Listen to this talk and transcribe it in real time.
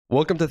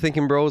Welcome to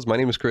Thinkin Bros. My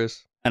name is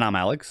Chris. And I'm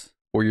Alex.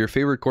 We're your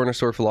favorite corner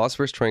store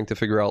philosophers trying to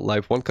figure out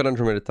life one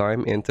conundrum at a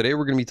time. And today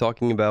we're going to be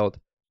talking about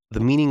the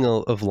meaning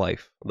of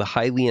life, the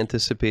highly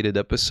anticipated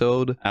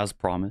episode. As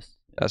promised.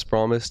 As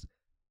promised.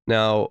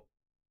 Now,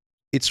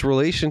 its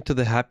relation to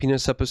the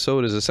happiness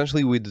episode is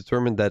essentially we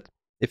determined that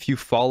if you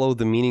follow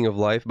the meaning of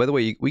life, by the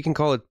way, we can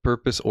call it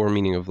purpose or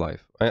meaning of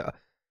life.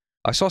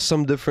 I saw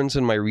some difference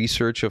in my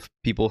research of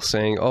people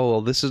saying, oh,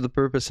 well, this is the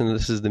purpose and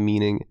this is the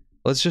meaning.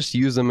 Let's just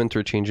use them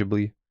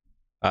interchangeably.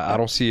 I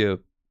don't see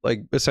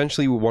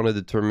essentially we want to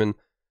determine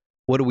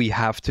what do we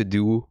have to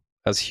do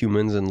as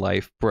humans in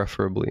life,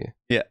 preferably.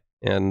 Yeah.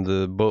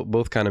 And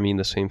both kind of mean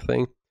the same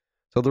thing.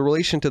 So the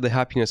relation to the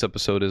happiness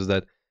episode is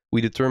that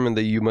we determined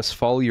that you must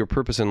follow your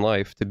purpose in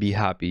life to be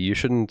happy. You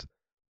shouldn't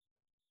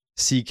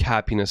seek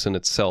happiness in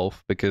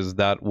itself because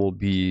that will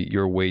be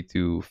your way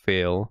to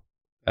fail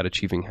at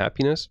achieving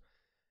happiness.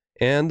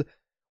 And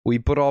we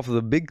put off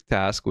the big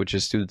task, which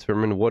is to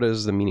determine what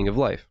is the meaning of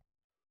life.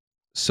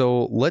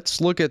 So let's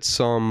look at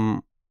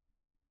some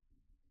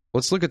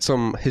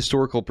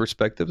historical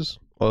perspectives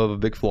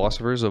of big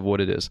philosophers of what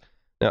it is.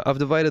 Now, I've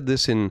divided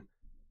this in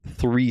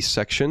 3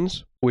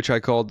 sections, which I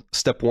called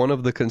step 1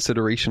 of the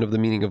consideration of the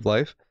meaning of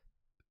life,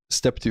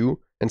 step 2,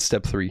 and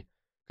step 3.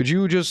 Could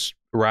you just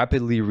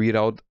rapidly read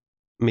out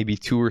maybe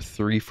 2 or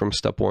 3 from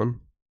step 1?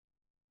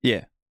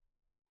 Yeah.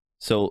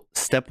 So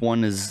step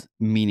 1 is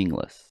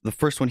meaningless. The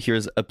first one here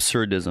is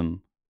absurdism,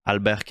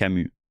 Albert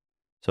Camus.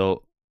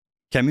 So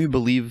Camus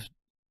believed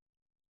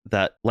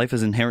that life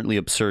is inherently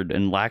absurd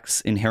and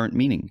lacks inherent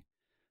meaning.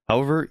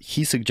 However,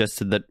 he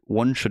suggested that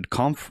one should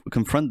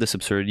confront this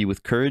absurdity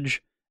with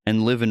courage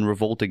and live in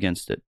revolt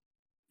against it,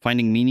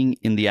 finding meaning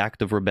in the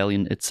act of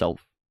rebellion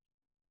itself.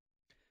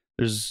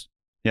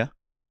 Yeah,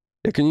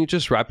 can you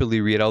just rapidly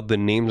read out the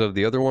names of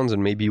the other ones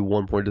and maybe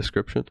one more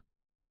description?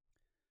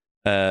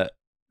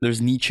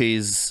 There's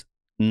Nietzsche's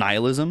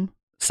nihilism,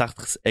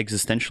 Sartre's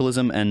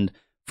existentialism, and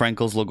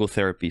Frankel's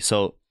logotherapy.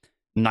 So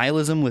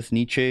nihilism with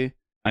Nietzsche,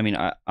 I mean,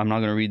 I'm not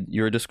going to read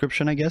your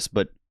description, I guess,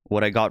 but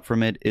what I got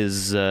from it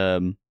is,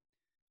 I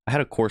had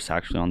a course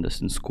actually on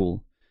this in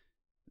school.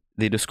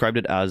 They described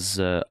it as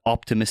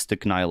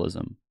optimistic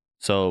nihilism.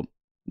 So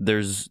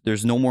there's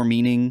no more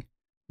meaning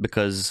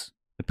because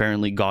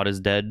apparently God is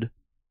dead,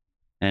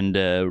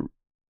 and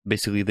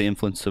basically the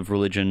influence of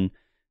religion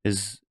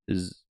is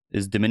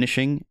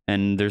diminishing,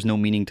 and there's no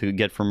meaning to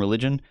get from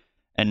religion,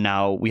 and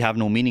now we have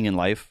no meaning in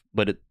life.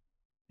 But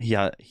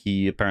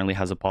he apparently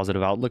has a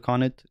positive outlook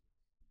on it,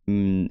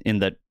 in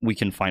that we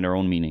can find our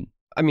own meaning.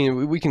 I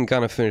mean, we can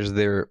kind of finish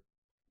there.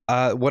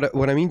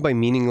 What I mean by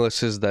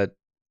meaningless is that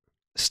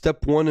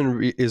step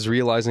 1 is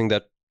realizing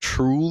that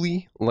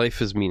truly life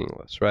is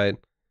meaningless, right?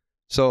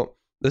 So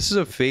this is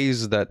a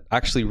phase that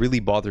actually really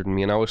bothered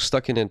me, and I was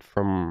stuck in it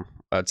from,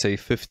 I'd say,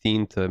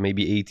 15 to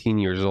maybe 18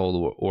 years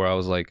old, where I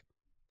was like,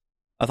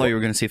 I thought you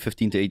were going to say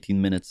 15 to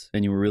 18 minutes,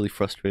 and you were really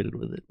frustrated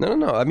with it.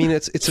 No. I mean,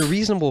 it's a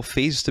reasonable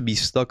phase to be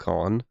stuck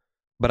on,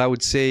 but I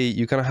would say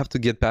you kind of have to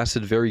get past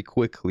it very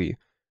quickly.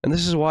 And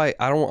this is why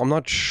I'm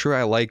not sure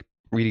I like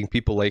reading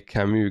people like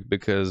Camus,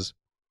 because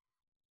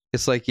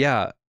it's like,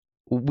 yeah,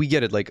 we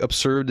get it. Like I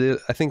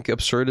think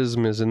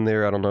absurdism is in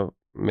there. I don't know.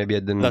 Maybe I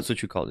didn't. That's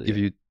what you called it. Give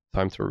you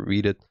time to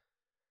read it.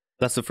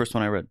 That's the first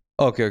one I read.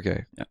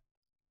 Okay. Yeah.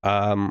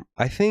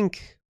 I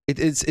think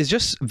it's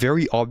just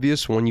very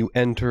obvious when you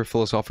enter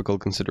philosophical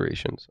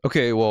considerations.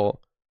 Okay,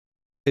 well,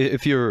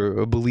 if you're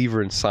a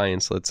believer in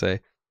science, let's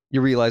say,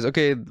 you realize,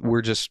 okay,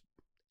 we're just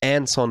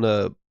ants on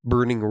a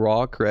burning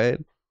rock, right?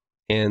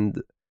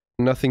 And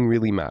nothing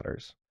really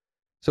matters.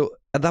 So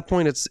at that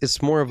point,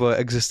 it's more of an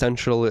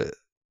existential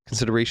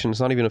consideration. It's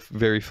not even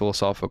very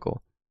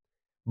philosophical.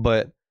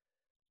 But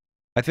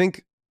I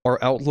think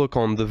our outlook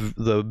on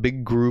the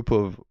big group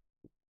of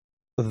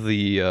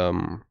the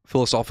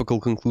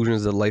philosophical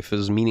conclusions that life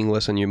is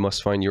meaningless and you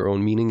must find your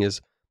own meaning is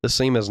the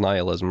same as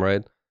nihilism,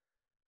 right?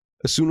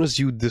 As soon as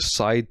you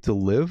decide to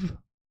live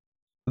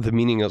the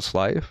meaningless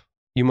life,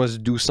 you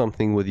must do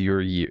something with your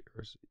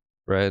years,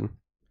 right?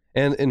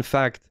 And in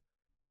fact,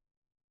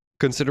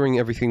 considering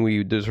everything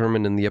we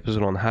determined in the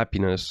episode on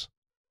happiness,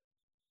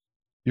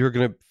 you're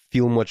going to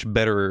feel much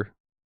better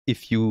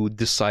if you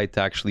decide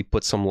to actually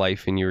put some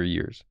life in your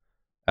years.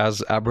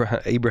 As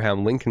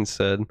Abraham Lincoln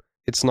said,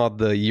 it's not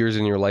the years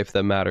in your life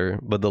that matter,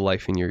 but the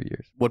life in your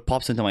years. What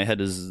pops into my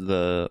head is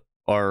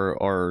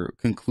our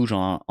conclusion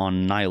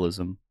on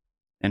nihilism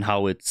and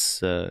how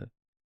it's, I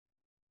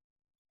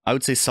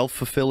would say,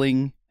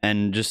 self-fulfilling,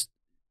 and just,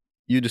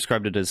 you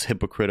described it as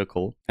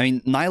hypocritical. I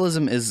mean,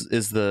 nihilism is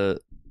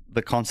the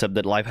concept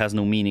that life has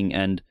no meaning,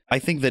 and I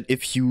think that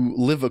if you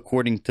live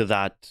according to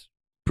that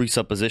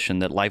presupposition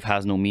that life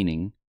has no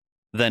meaning,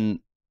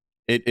 then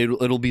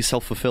it'll be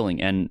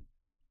self-fulfilling, and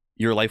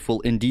your life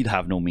will indeed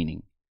have no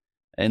meaning.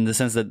 In the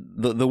sense that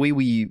the way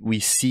we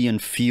see and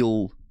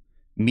feel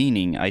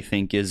meaning, I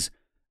think, is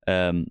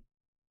having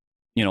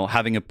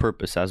a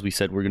purpose. As we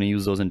said, we're going to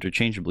use those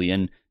interchangeably,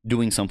 and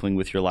doing something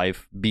with your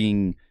life,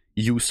 being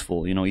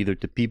useful, either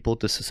to people,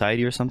 to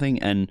society, or something.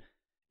 And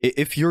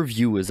if your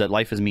view is that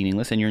life is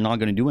meaningless and you're not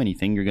going to do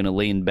anything, you're going to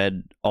lay in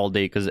bed all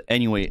day because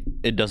anyway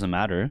it doesn't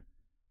matter,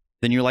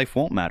 then your life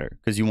won't matter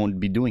because you won't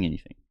be doing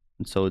anything,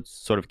 and so it's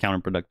sort of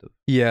counterproductive.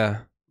 Yeah,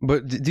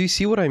 but do you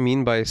see what I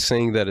mean by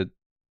saying that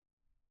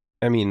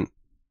I mean,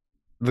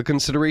 the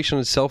consideration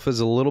itself is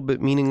a little bit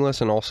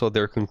meaningless, and also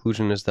their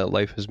conclusion is that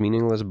life is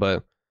meaningless.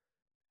 But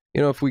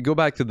if we go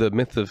back to the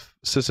myth of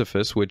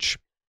Sisyphus, which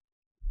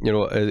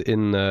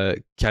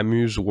in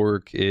Camus'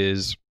 work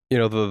is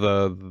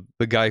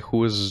the guy who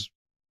was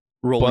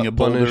Rolling a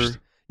boulder.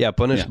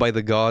 punished by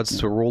the gods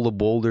to roll a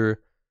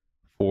boulder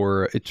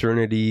for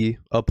eternity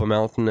up a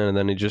mountain, and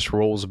then it just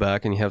rolls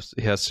back, and he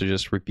has to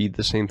just repeat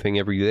the same thing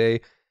every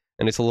day.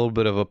 And it's a little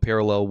bit of a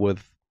parallel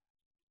with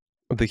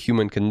the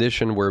human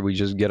condition, where we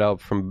just get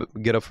up from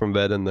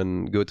bed and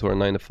then go to our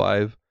 9 to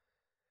 5.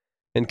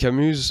 And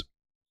Camus'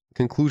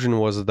 conclusion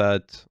was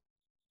that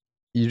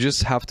you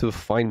just have to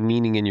find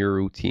meaning in your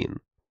routine,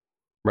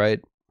 right?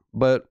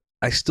 But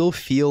I still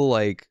feel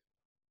like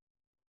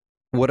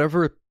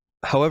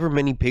however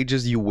many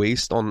pages you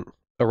waste on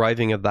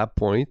arriving at that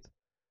point,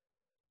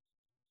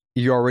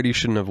 you already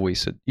shouldn't have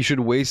wasted. You should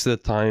waste the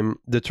time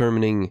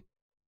determining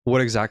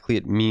what exactly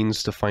it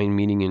means to find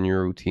meaning in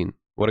your routine,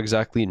 what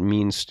exactly it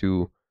means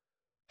to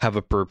have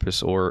a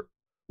purpose, or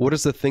what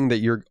is the thing that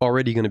you're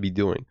already going to be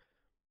doing.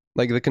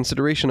 Like the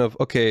consideration of,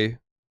 okay,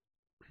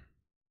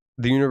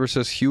 the universe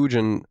is huge,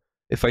 and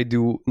if I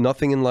do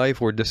nothing in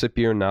life or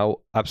disappear now,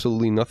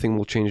 absolutely nothing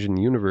will change in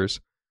the universe.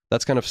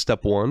 That's kind of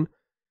step one.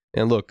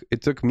 And look,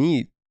 it took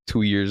me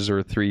 2 years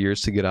or 3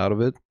 years to get out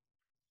of it,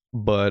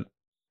 but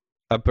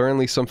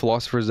apparently some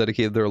philosophers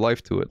dedicated their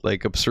life to it,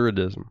 like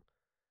absurdism.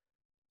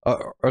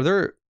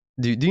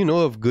 Do you know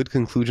of good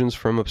conclusions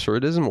from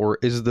absurdism, or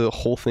is the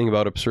whole thing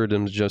about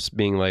absurdism just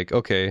being like,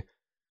 okay,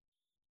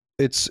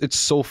 it's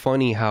so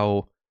funny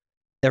how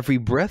every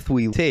breath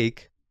we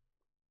take,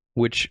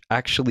 which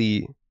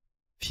actually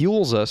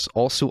fuels us,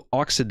 also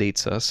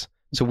oxidates us,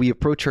 so we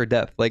approach our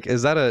death? Like,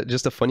 is that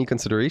just a funny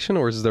consideration,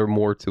 or is there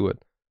more to it?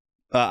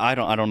 I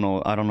don't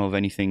know of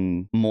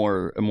anything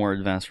more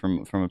advanced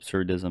from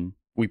absurdism.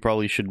 We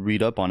probably should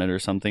read up on it or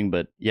something.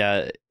 But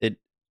yeah, it,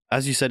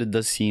 as you said, it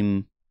does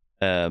seem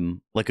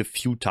like a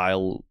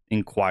futile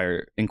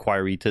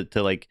inquiry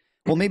to like,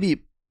 well,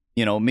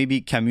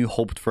 maybe Camus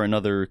hoped for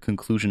another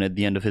conclusion at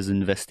the end of his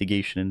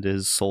investigation into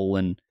his soul.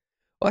 And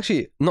well,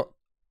 actually,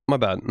 my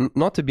bad,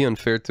 not to be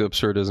unfair to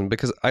absurdism,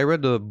 because I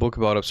read a book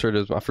about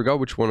absurdism. I forgot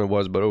which one it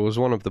was, but it was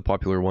one of the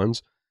popular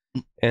ones.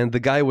 And the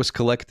guy was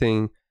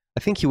collecting, I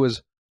think he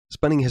was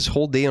spending his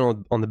whole day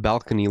on the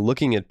balcony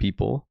looking at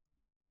people,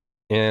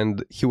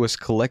 and he was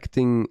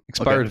collecting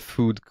expired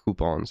food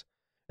coupons.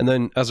 And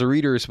then as a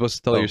reader, you're supposed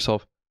to tell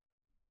yourself,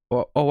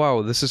 oh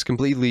wow, this is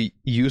completely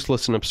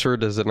useless and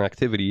absurd as an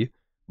activity.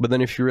 But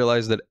then if you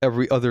realize that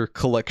every other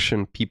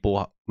collection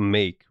people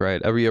make,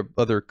 right, every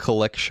other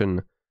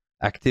collection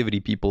activity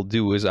people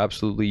do is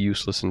absolutely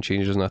useless and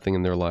changes nothing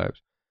in their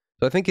lives.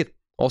 So I think it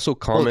also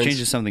comments... Well, it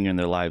changes something in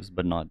their lives,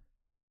 but not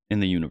in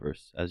the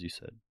universe, as you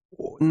said.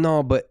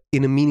 No, but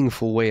in a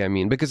meaningful way, I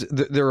mean, because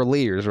there are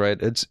layers,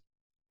 right? It's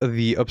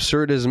the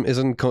absurdism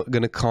isn't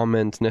going to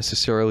comment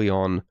necessarily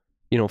on,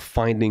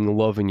 finding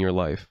love in your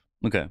life.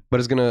 Okay. But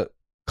it's going to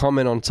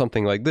comment on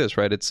something like this,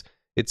 right? It's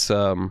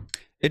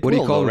it what will, do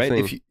you call though, it,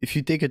 right? If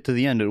you take it to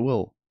the end, it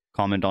will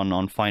comment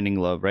on finding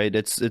love, right?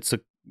 It's a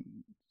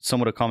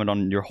somewhat a comment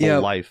on your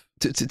whole life.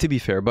 To be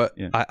fair, but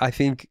yeah. I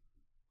think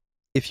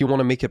if you want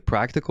to make it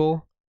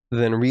practical,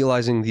 then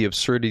realizing the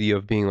absurdity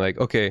of being like,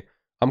 okay,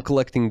 I'm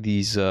collecting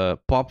these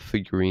pop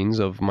figurines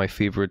of my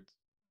favorite,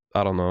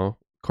 I don't know,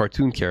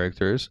 cartoon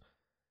characters,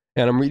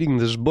 and I'm reading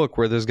this book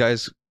where this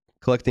guy's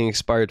collecting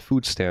expired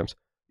food stamps.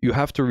 You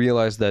have to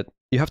realize that,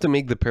 you have to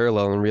make the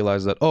parallel and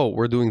realize that, oh,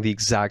 we're doing the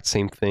exact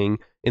same thing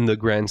in the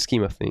grand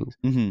scheme of things.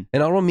 Mm-hmm.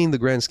 And I don't mean the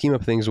grand scheme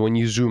of things when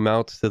you zoom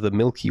out to the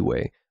Milky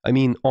Way. I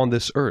mean on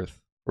this earth,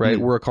 right?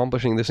 We're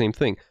accomplishing the same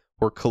thing.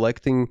 We're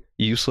collecting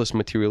useless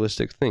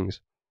materialistic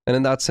things. And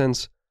in that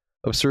sense,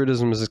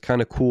 absurdism is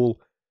kind of cool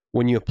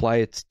when you apply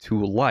it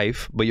to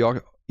life, but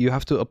you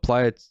have to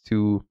apply it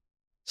to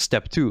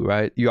step 2,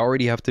 right? You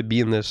already have to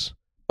be in this,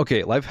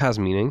 okay, life has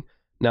meaning.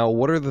 Now,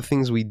 what are the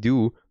things we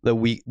do that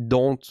we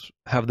don't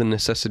have the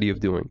necessity of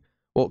doing?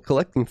 Well,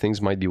 collecting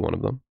things might be one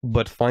of them,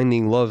 but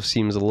finding love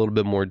seems a little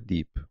bit more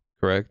deep,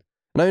 correct?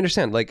 And I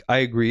understand, like, I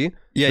agree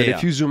that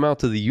if you zoom out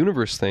to the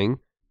universe thing,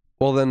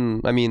 well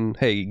then, I mean,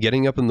 hey,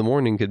 getting up in the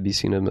morning could be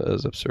seen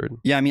as absurd.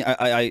 Yeah, I mean,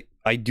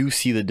 I do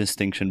see the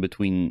distinction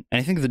between, and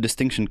I think the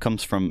distinction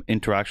comes from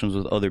interactions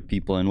with other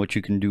people and what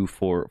you can do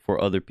for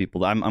other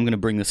people. I'm going to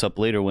bring this up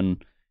later when,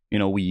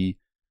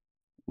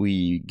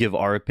 we give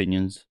our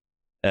opinions,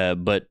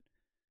 but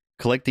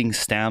collecting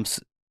stamps,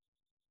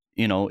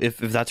 if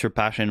that's your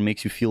passion and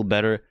makes you feel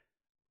better,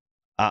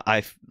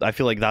 I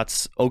feel like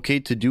that's okay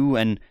to do,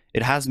 and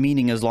it has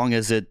meaning as long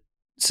as it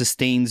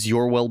sustains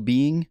your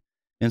well-being,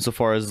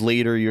 insofar as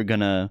later you're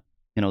gonna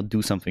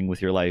do something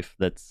with your life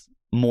that's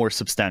more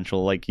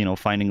substantial, like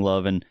finding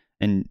love and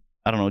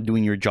I don't know,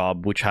 doing your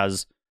job, which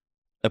has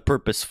a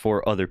purpose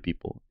for other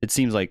people. It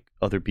seems like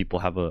other people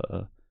have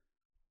a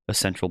a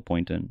central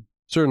point in.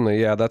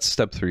 Certainly, yeah, that's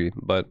step 3.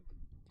 But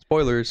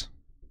spoilers.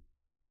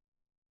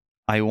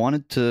 I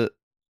wanted to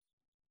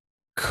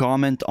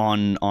comment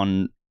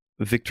on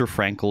Viktor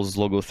Frankl's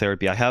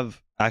logotherapy. I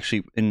have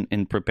actually,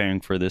 in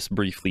preparing for this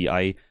briefly,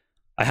 I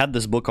had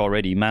this book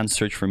already, Man's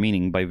Search for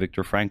Meaning by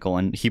Viktor Frankl,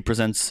 and he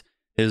presents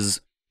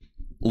his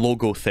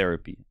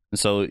logotherapy.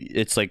 So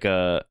it's like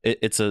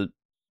it's a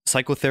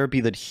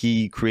psychotherapy that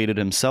he created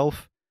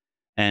himself,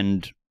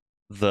 and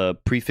the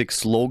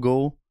prefix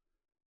logo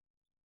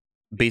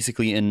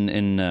basically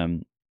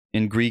in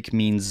Greek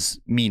means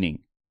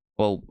meaning.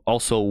 Well,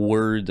 also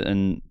word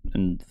and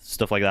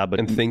stuff like that, but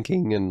And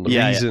thinking and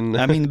yeah, reason.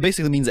 I mean,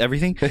 basically means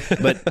everything.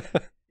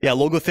 But yeah,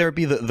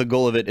 logotherapy. The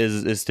goal of it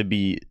is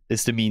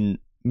to mean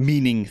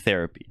meaning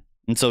therapy,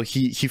 and so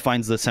he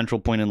finds the central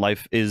point in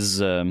life is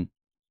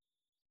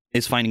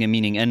finding a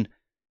meaning, and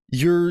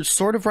you're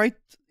sort of right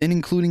in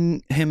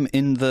including him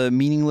in the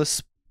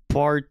meaningless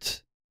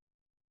part.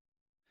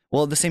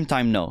 Well, at the same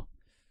time, no.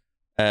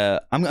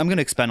 I'm going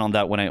to expand on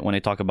that when I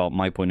talk about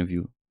my point of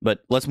view. But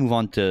let's move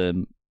on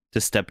to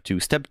step 2.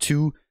 Step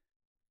 2,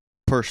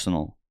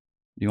 personal.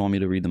 Do you want me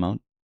to read them out?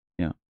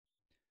 Yeah.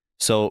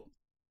 So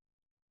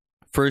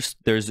first,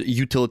 there's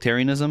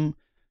utilitarianism.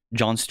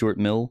 John Stuart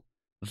Mill,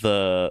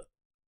 the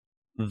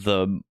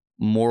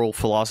moral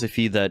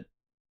philosophy that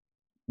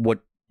what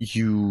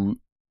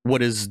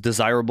is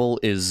desirable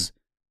is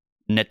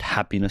net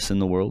happiness in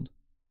the world,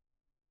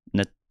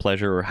 net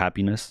pleasure or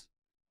happiness.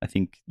 I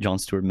think John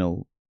Stuart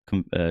Mill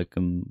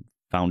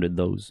confounded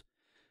those.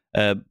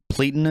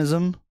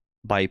 Platonism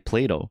by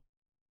Plato.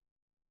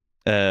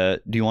 Do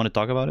you want to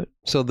talk about it?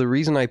 So the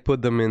reason I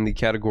put them in the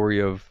category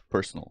of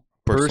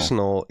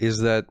Personal is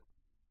that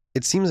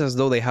it seems as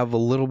though they have a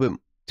little bit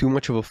too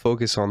much of a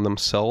focus on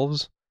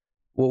themselves.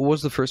 What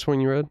was the first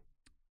one you read?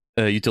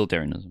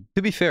 Utilitarianism.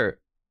 To be fair,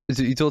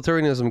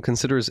 utilitarianism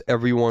considers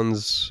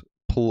everyone's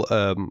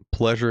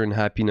pleasure and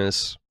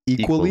happiness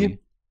equally.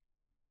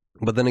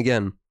 But then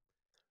again,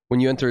 when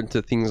you enter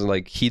into things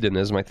like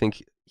hedonism, I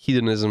think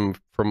hedonism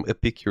from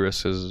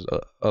Epicurus is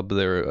up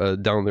there,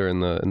 down there in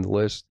the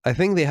list. I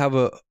think they have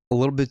a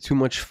little bit too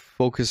much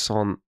focus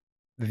on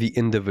the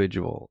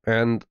individual,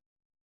 and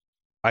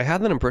I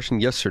had that impression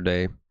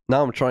yesterday.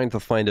 Now I'm trying to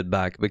find it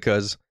back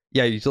because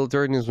yeah,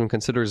 utilitarianism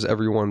considers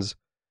everyone's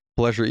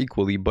pleasure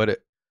equally, but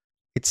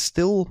it's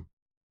still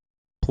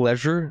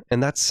pleasure,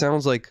 and that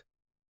sounds like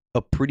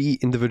a pretty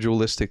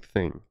individualistic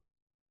thing,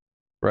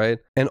 right?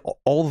 And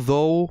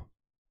although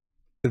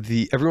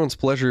everyone's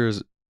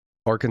pleasures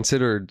are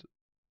considered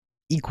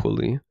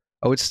equally,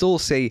 I would still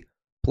say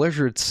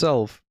pleasure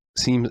itself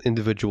seems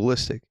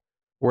individualistic.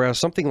 Whereas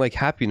something like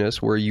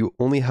happiness, where you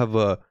only have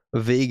a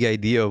vague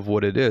idea of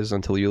what it is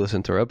until you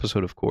listen to our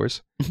episode, of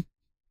course,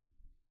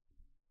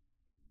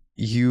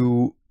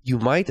 you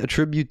might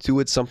attribute to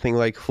it something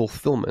like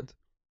fulfillment.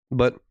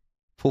 But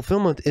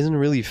fulfillment isn't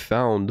really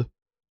found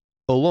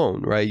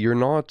alone, right? You're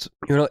not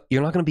going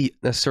to be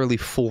necessarily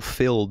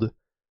fulfilled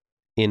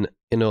in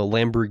a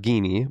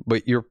Lamborghini,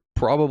 but you're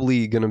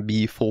probably going to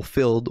be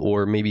fulfilled,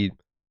 or maybe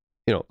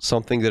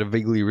something that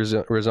vaguely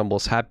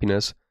resembles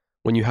happiness,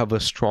 when you have a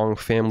strong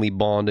family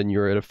bond and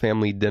you're at a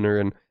family dinner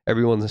and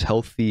everyone's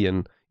healthy,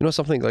 and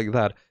something like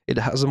that. It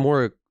has a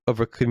more of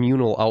a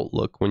communal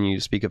outlook when you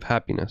speak of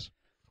happiness.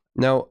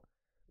 Now,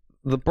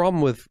 the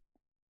problem with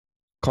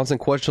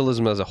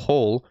consequentialism as a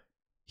whole,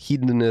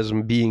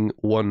 hedonism being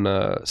one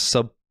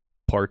sub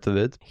part of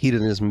it,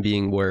 hedonism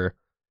being where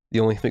the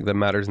only thing that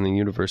matters in the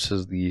universe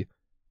is the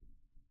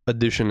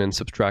addition and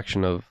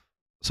subtraction of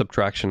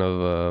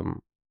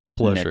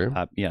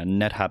pleasure.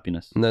 Net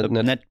happiness.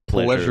 Net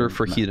pleasure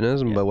for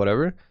hedonism, yeah. But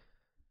whatever.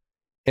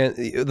 And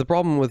the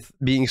problem with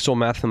being so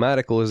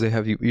mathematical is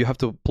you have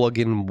to plug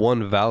in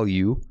one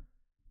value,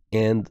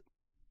 and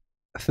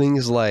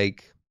things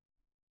like,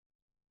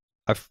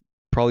 I've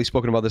probably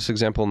spoken about this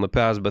example in the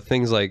past, but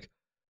things like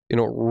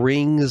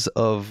rings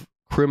of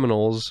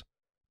criminals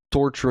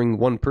torturing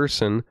one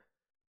person,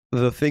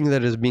 the thing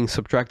that is being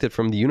subtracted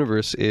from the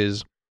universe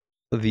is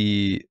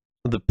the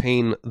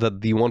pain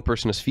that the one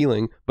person is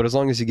feeling. But as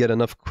long as you get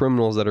enough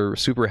criminals that are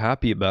super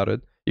happy about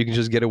it, you can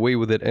just get away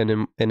with it,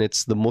 and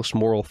it's the most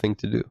moral thing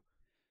to do.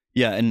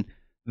 Yeah, and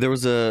there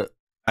was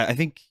I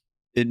think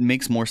it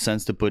makes more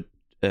sense to put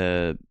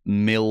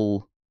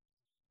Mill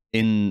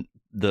in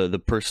the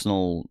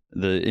personal,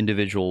 the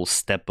individual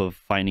step of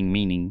finding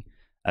meaning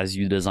as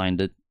you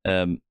designed it,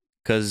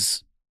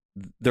 because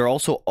there are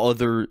also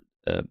other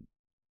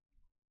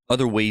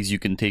ways you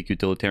can take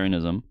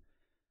utilitarianism.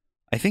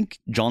 I think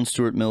John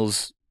Stuart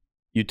Mill's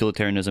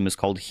utilitarianism is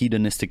called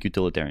hedonistic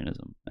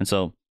utilitarianism, and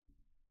so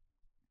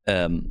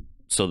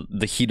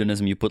the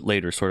hedonism you put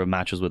later sort of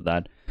matches with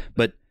that.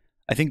 But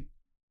I think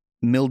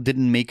Mill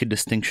didn't make a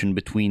distinction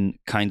between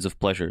kinds of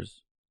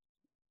pleasures,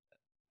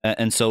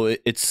 and so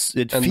it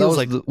feels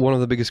like one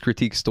of the biggest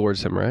critiques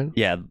towards him, right?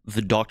 Yeah,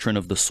 the doctrine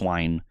of the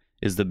swine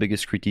is the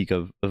biggest critique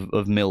of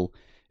Mill,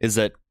 is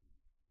that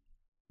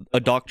a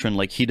doctrine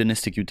like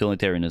hedonistic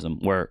utilitarianism,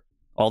 where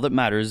all that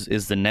matters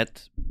is the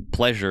net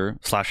pleasure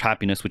 /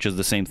 happiness, which is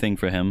the same thing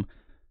for him,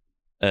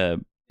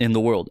 in the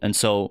world. And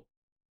so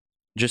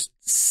just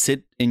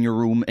sit in your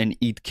room and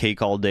eat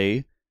cake all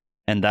day,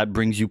 and that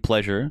brings you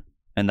pleasure,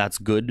 and that's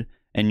good.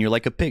 And you're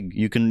like a pig.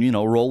 You can,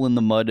 roll in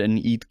the mud and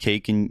eat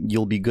cake, and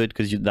you'll be good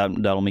because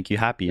that'll make you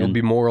happy. You'll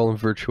be moral and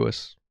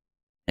virtuous.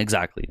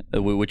 Exactly,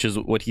 which is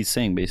what he's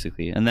saying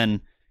basically. And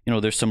then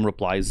there's some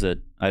replies that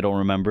I don't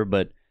remember,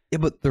 but yeah,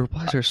 but the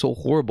replies are so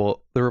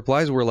horrible. The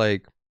replies were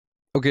like,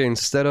 okay,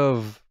 instead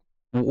of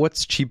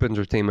what's cheap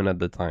entertainment at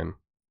the time,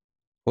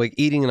 like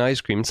eating an ice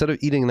cream. Instead of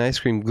eating an ice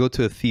cream, go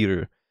to a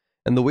theater.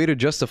 And the way to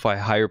justify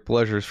higher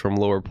pleasures from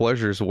lower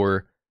pleasures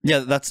were... Yeah,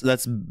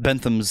 that's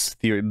Bentham's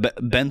theory.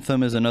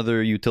 Bentham is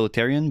another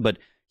utilitarian, but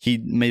he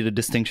made a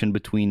distinction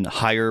between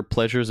higher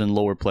pleasures and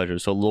lower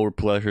pleasures. So lower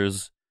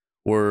pleasures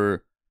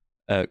were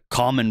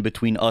common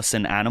between us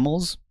and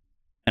animals,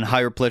 and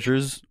higher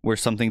pleasures were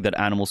something that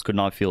animals could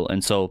not feel.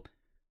 And so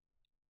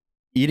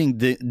eating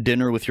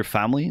dinner with your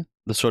family,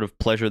 the sort of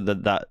pleasure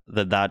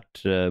that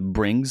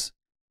brings,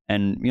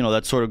 and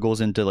that sort of goes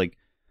into like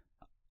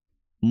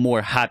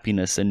more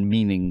happiness and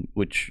meaning,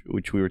 which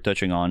we were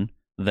touching on,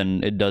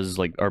 than it does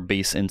like our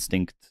base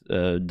instinct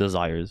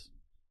desires.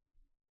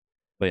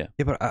 But yeah.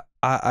 Yeah, but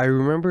I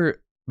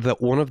remember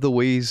that one of the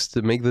ways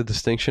to make the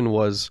distinction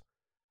was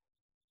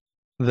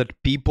that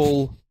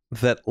people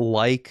that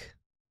like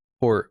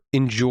or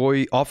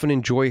often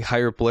enjoy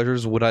higher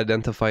pleasures would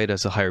identify it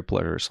as a higher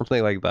pleasure,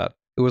 something like that.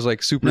 It was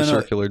like super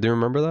circular. Do you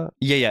remember that?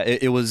 Yeah.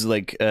 It was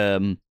like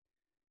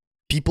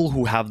people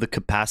who have the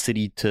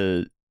capacity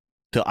to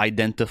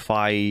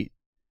identify.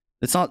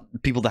 It's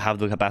not people that have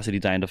the capacity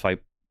to identify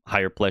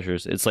higher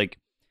pleasures. It's like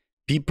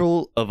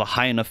people of a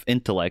high enough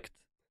intellect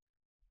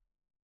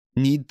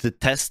need to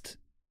test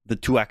the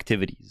two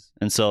activities.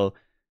 And so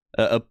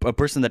a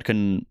person that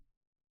can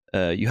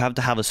you have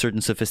to have a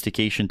certain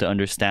sophistication to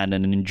understand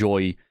and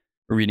enjoy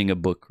reading a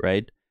book,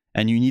 right?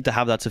 And you need to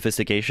have that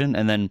sophistication,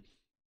 and then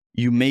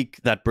you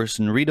make that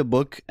person read a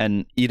book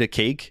and eat a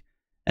cake,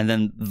 and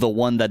then the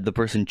one that the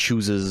person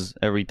chooses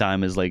every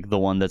time is like the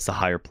one that's the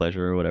higher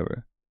pleasure or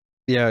whatever.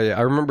 Yeah.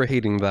 I remember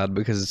hating that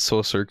because it's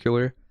so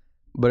circular,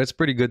 but it's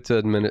pretty good to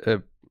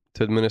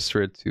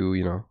administer it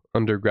to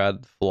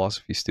undergrad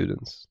philosophy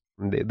students.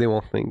 They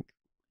won't think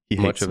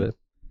much of it.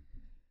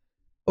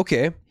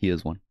 Okay, he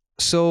is one.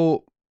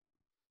 So,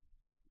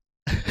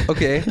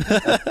 okay,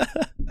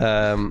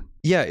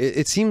 yeah,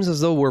 it seems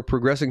as though we're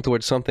progressing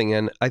towards something,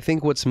 and I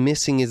think what's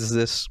missing is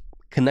this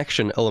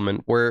connection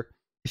element where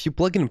if you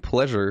plug in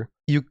pleasure,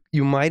 you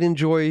might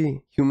enjoy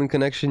human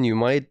connection, you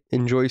might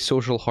enjoy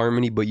social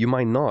harmony, but you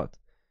might not.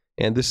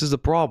 And this is the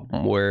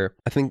problem where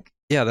I think,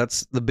 yeah,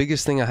 that's the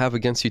biggest thing I have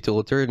against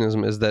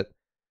utilitarianism is that,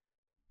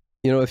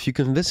 if you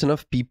convince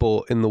enough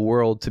people in the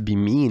world to be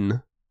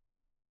mean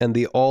and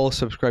they all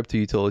subscribe to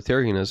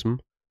utilitarianism,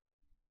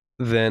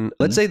 then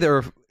let's say there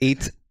are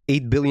 8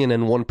 billion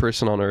and 1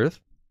 person on Earth,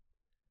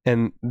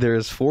 and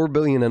there's 4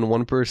 billion and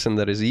 1 person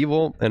that is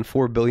evil and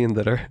 4 billion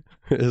that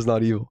is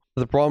not evil.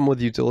 The problem with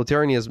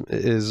utilitarianism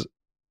is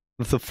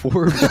the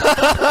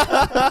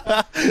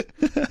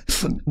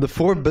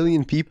 4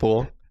 billion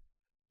people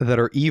that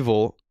are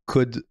evil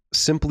could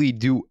simply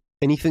do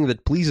anything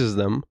that pleases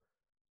them,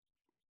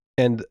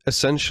 and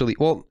essentially,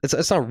 well,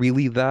 it's not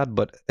really that,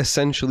 but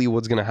essentially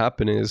what's going to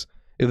happen is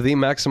if they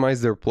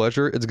maximize their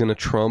pleasure, it's going to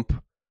trump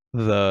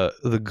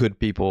the good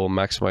people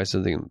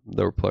maximizing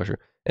their pleasure,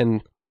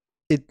 and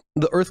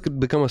the Earth could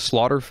become a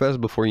slaughter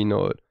fest before you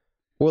know it.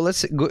 Well,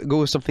 let's go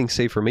with something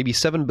safer. Maybe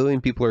 7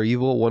 billion people are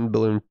evil, 1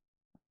 billion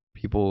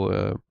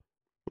people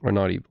are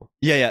not evil.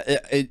 Yeah.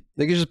 They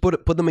can just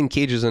put them in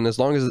cages, and as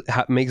long as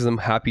it makes them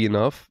happy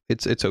enough,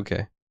 it's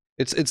okay.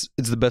 It's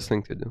the best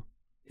thing to do.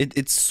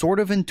 It's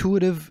sort of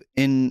intuitive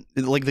in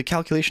like the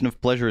calculation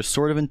of pleasure is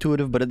sort of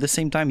intuitive, but at the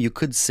same time, you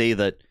could say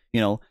that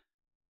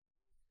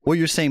what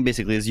you're saying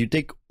basically is you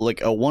take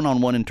like a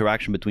one-on-one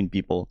interaction between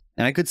people,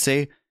 and I could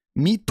say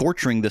me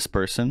torturing this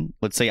person,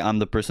 let's say I'm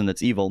the person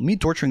that's evil, me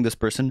torturing this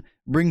person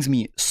brings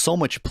me so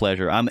much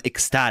pleasure. I'm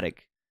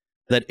ecstatic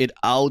that it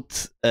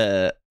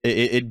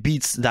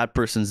beats that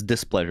person's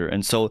displeasure,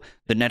 and so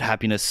the net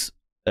happiness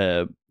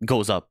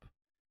goes up,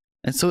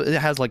 and so it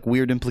has like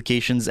weird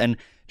implications, and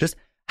just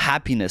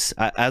happiness,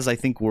 as I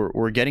think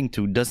we're getting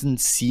to,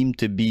 doesn't seem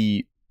to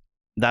be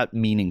that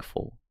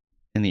meaningful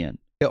in the end.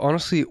 Yeah,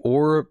 honestly,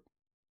 or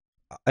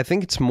I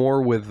think it's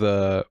more with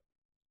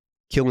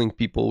killing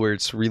people where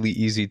it's really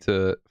easy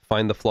to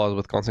find the flaws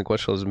with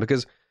consequentialism,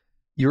 because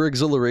your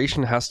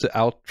exhilaration has to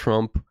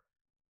out-trump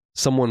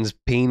someone's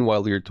pain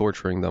while you're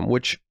torturing them,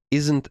 which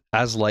isn't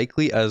as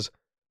likely as,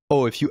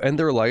 if you end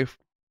their life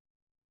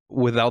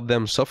without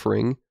them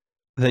suffering,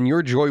 then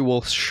your joy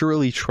will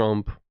surely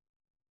trump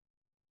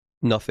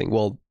nothing.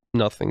 Well,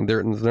 nothing.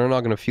 They're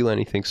not going to feel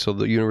anything, so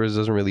the universe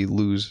doesn't really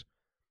lose.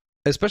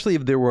 Especially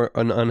if they were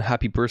an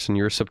unhappy person,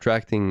 you're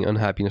subtracting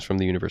unhappiness from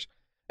the universe.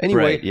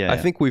 Anyway, right, yeah. I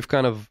think we've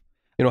kind of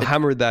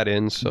hammered that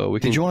in, so we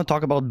can... Did you want to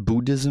talk about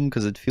Buddhism?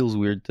 Because it feels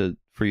weird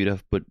for you to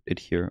have put it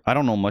here. I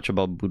don't know much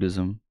about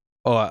Buddhism.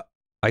 Oh,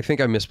 I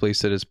think I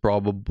misplaced it. It's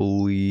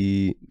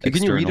probably...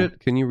 Can you read it?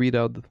 Can you read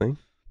out the thing?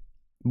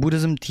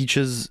 Buddhism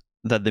teaches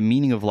that the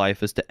meaning of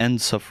life is to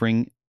end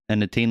suffering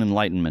and attain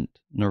enlightenment,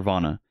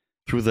 nirvana,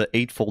 through the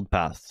eightfold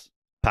path,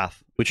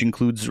 which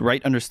includes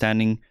right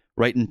understanding,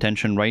 right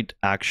intention, right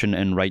action,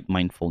 and right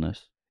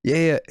mindfulness.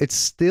 Yeah, it's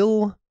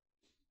still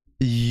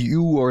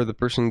you are the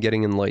person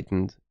getting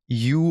enlightened.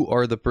 You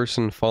are the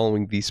person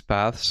following these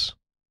paths.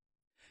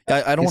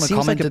 I don't want to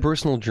comment like a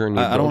personal journey.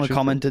 I don't want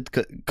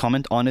to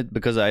comment on it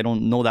because I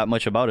don't know that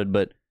much about it.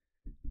 But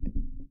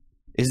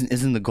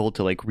isn't the goal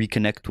to like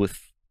reconnect with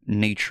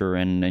nature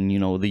and you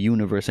know the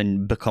universe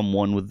and become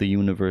one with the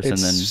universe? And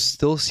then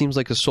still seems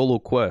like a solo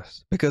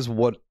quest, because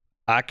what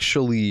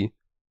actually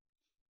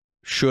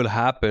should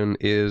happen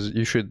is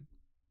you should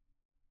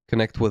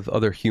connect with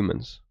other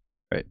humans,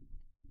 right?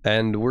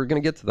 And we're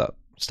gonna get to that.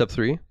 Step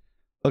 3.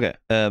 Okay.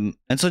 And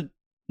so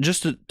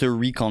just to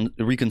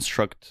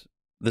reconstruct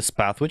this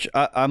path, which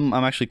I'm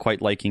actually quite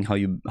liking how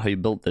you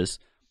built this.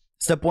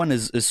 Step 1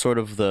 is sort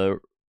of the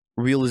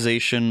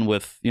realization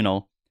with, you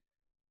know,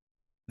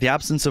 the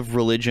absence of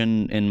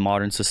religion in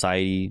modern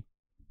society,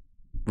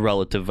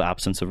 relative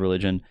absence of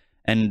religion,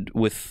 and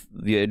with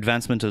the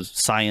advancement of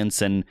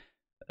science and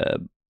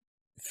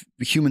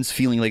humans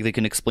feeling like they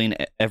can explain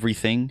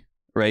everything,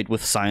 right?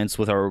 With science,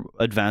 with our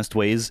advanced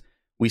ways,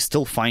 we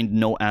still find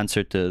no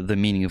answer to the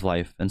meaning of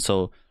life. And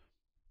so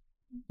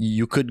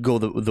you could go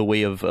the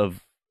way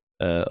of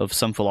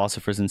some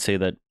philosophers and say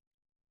that,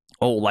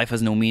 oh, life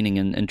has no meaning,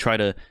 and try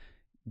to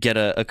get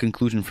a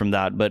conclusion from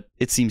that, but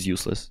it seems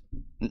useless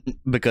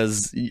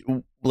because,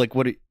 like,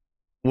 what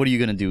are you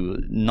gonna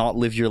do? Not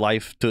live your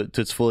life to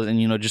its fullest,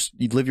 and you know, just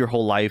you live your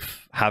whole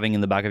life having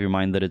in the back of your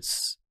mind that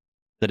it's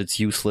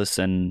useless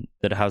and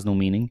that it has no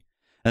meaning.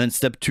 And then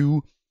step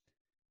 2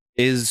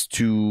 is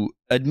to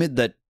admit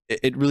that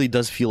it really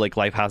does feel like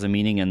life has a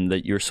meaning and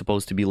that you're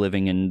supposed to be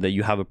living and that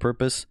you have a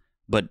purpose,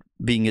 but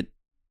being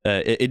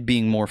it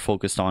being more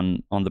focused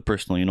on the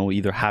personal, you know,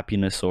 either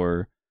happiness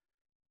or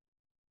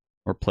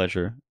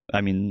pleasure. I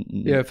mean,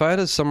 yeah, if I had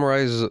to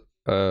summarize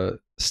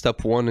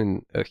step 1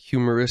 in a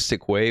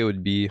humoristic way, it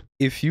would be,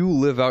 if you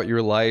live out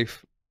your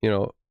life, you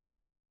know,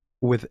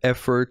 with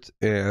effort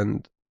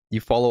and you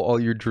follow all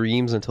your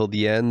dreams until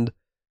the end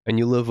and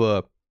you live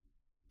a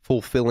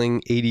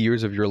fulfilling 80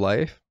 years of your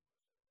life,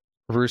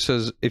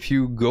 versus if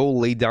you go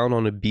lay down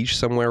on a beach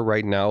somewhere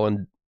right now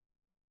and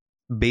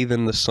bathe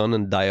in the sun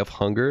and die of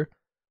hunger,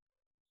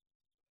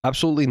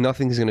 absolutely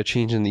nothing is going to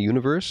change in the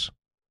universe,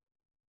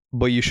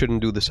 but you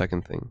shouldn't do the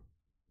second thing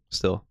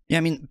still. Yeah,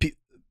 I mean,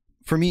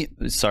 for me,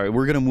 sorry,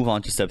 we're going to move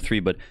on to step 3,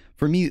 but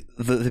for me,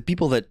 the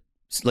people that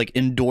like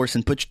endorse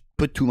and put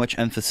too much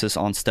emphasis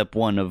on step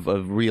 1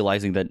 of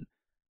realizing that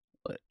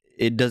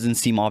it doesn't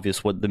seem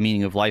obvious what the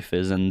meaning of life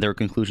is, and their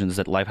conclusion is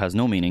that life has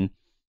no meaning,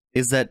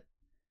 is that,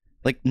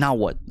 like, now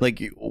what?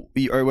 Like, are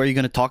you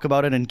going to talk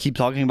about it and keep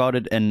talking about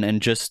it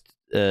and just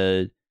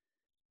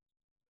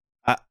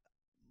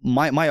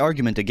my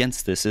argument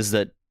against this is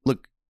that,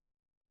 look,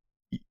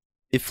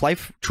 if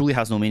life truly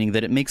has no meaning,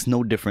 then it makes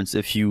no difference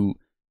if you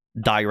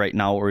die right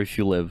now or if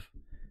you live,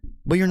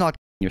 but you're not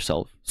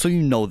yourself, so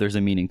you know there's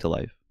a meaning to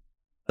life.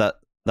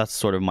 That's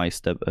sort of my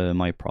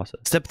my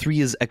process. Step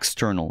 3 is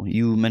external.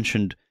 You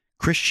mentioned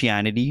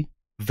Christianity,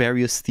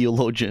 various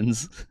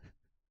theologians,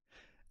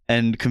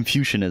 and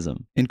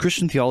Confucianism. In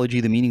Christian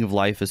theology, the meaning of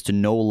life is to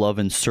know, love,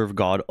 and serve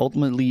God,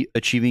 ultimately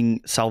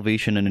achieving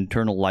salvation and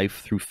eternal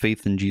life through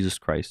faith in Jesus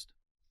Christ.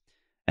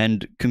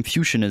 And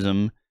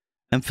Confucianism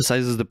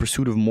emphasizes the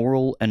pursuit of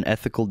moral and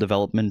ethical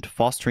development,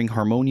 fostering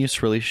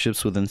harmonious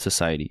relationships within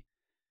society.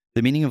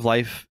 The meaning of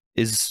life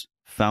is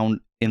found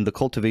in the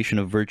cultivation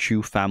of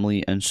virtue,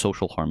 family, and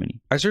social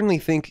harmony. I certainly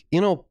think,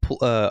 you know,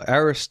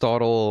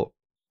 Aristotle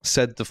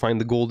said to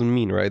find the golden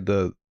mean, right?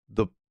 The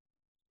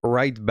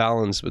right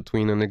balance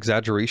between an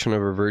exaggeration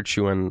of a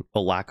virtue and a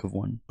lack of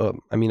one.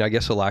 I mean, I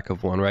guess a lack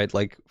of one, right?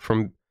 Like,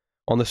 from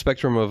on the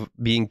spectrum of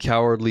being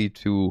cowardly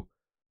to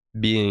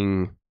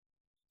being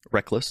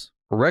reckless,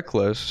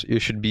 you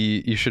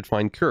should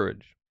find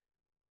courage.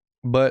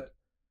 But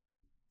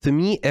to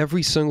me,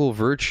 every single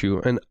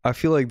virtue, and I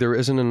feel like there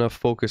isn't enough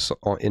focus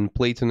in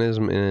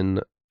Platonism,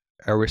 in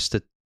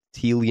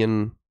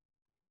Aristotelian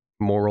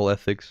moral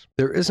ethics,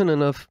 there isn't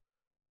enough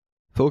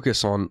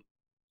focus on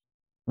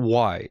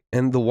why.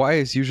 And the why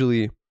is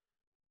usually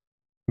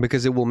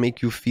because it will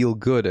make you feel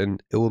good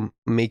and it will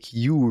make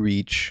you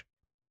reach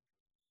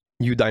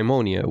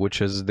eudaimonia,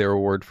 which is their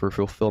word for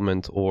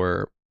fulfillment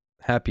or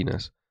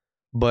happiness.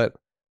 But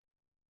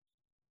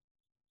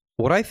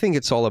what I think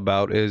it's all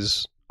about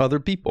is other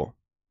people,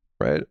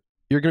 right?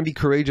 You're going to be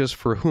courageous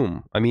for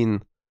whom? I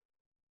mean,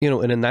 you know,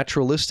 in a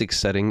naturalistic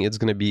setting, it's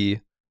going to be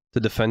to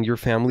defend your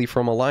family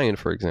from a lion,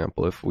 for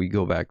example, if we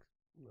go back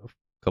a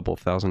couple of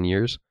thousand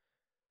years.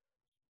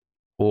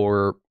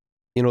 Or,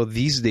 you know,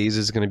 these days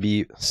is going to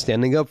be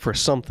standing up for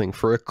something,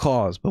 for a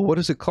cause. But what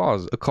is a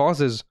cause? A cause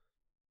is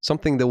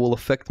something that will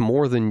affect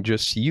more than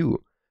just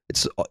you.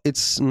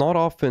 It's not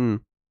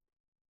often,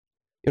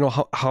 you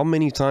know, how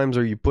many times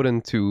are you put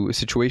into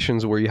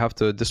situations where you have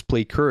to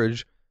display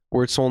courage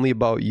where it's only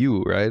about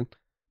you, right?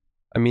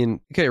 I mean,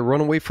 okay,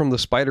 run away from the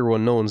spider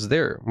when no one's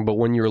there, but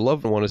when your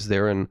loved one is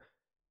there and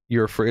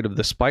you're afraid of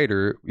the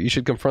spider, you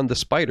should confront the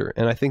spider.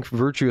 And I think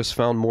virtue is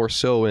found more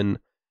so in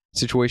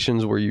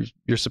situations where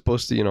you're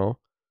supposed to,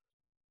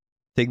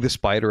 take the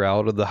spider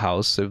out of the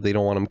house if they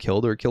don't want him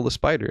killed, or kill the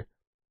spider.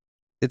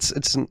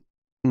 It's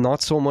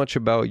not so much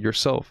about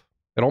yourself.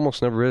 It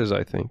almost never is,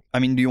 I think. I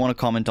mean, do you want to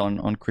comment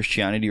on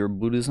Christianity or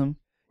Buddhism?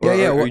 Or,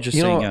 Yeah, yeah. or Well, are you just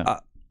saying, yeah?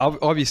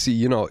 Obviously,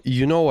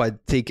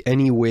 I'd take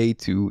any way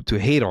to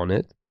hate on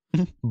it.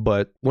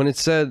 But when it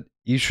said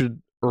you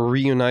should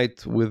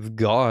reunite with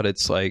God,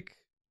 it's like,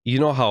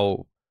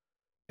 how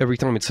every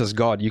time it says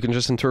God, you can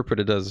just interpret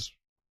it as,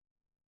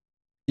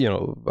 I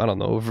don't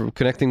know,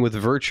 connecting with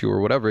virtue or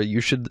whatever.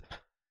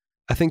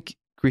 I think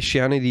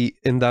Christianity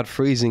in that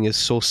phrasing is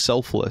so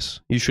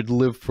selfless. You should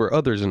live for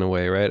others in a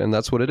way, right? And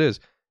that's what it is.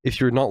 If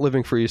you're not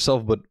living for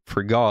yourself, but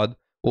for God,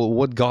 well,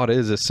 what God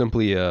is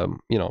simply, a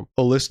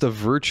list of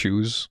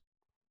virtues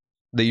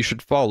that you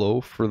should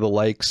follow for the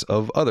likes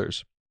of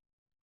others.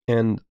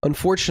 And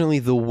unfortunately,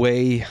 the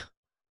way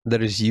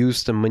that is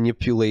used to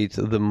manipulate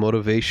the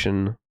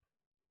motivation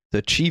to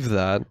achieve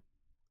that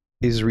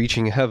is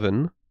reaching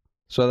heaven.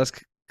 So that's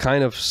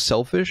kind of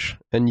selfish,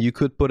 and you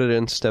could put it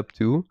in step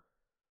 2.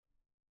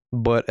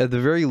 But at the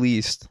very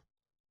least,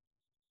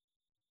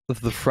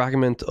 the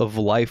fragment of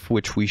life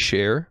which we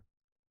share,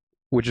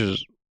 which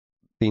is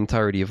the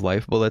entirety of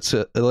life, but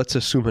let's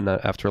assume an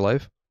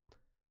afterlife.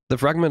 The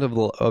fragment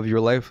of your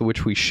life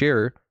which we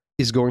share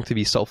is going to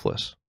be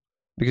selfless,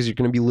 because you're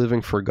going to be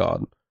living for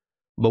God.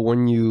 But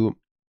when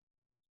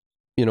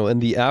in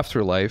the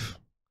afterlife,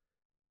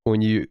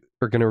 when you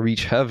are going to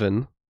reach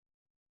heaven,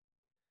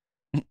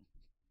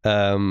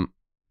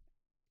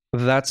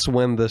 that's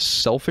when the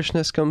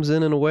selfishness comes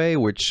in a way,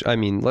 which, I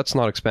mean, let's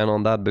not expand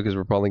on that because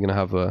we're probably going to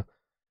have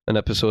an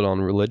episode on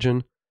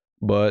religion.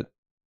 But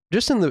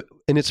just in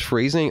its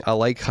phrasing, I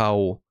like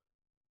how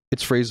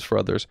it's phrased for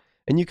others.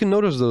 And you can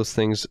notice those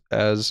things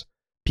as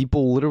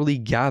people literally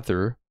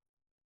gather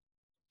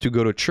to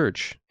go to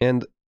church.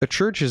 And a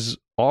church is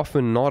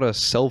often not a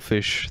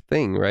selfish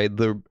thing, right?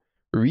 The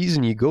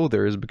reason you go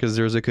there is because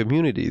there's a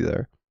community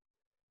there.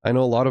 I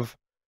know a lot of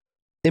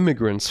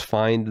immigrants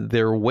find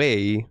their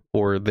way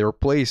or their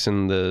place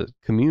in the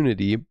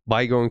community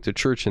by going to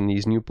church in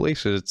these new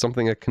places. It's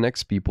something that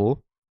connects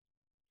people.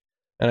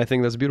 And I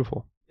think that's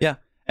beautiful. Yeah.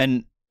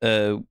 And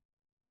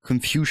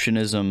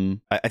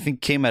Confucianism, I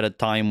think, came at a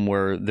time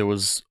where there were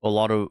a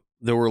lot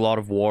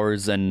of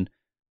wars, and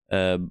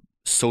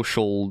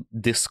social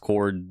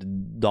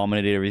discord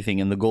dominated everything,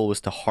 and the goal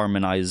was to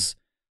harmonize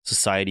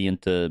society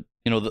into,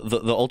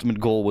 the ultimate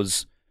goal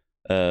was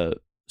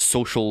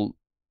social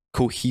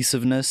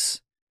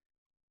cohesiveness.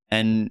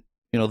 And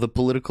the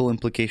political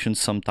implications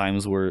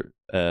sometimes were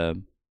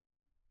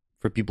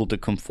for people to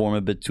conform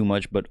a bit too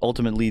much, but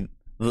ultimately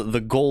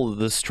the goal,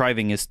 the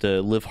striving, is to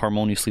live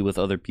harmoniously with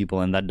other people,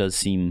 and that does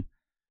seem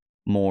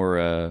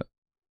more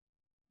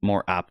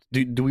apt.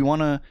 Do we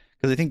want to?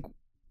 Because I think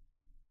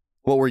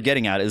what we're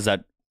getting at is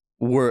that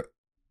we're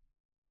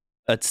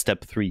at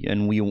step 3,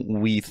 and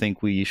we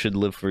think we should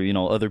live for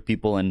other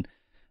people and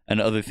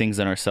other things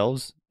than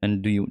ourselves.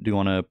 And do you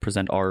want to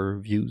present our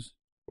views?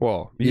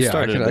 Well,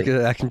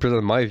 I can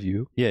present my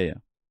view. Yeah.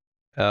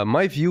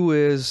 My view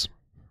is,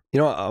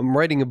 I'm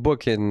writing a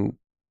book, and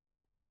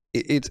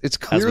it's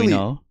clearly, as we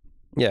know,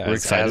 yeah, we're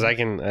excited. As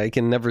I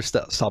can never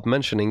stop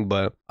mentioning,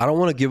 but I don't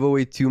want to give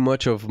away too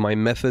much of my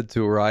method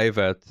to arrive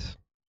at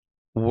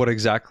what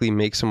exactly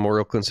makes a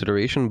moral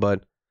consideration.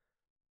 But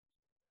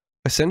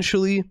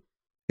essentially,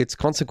 it's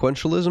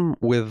consequentialism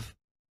with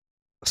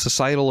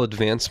societal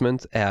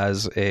advancement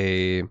as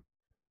the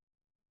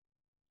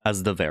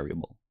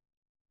variable.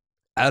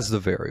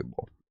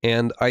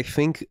 And I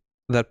think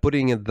that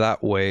putting it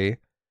that way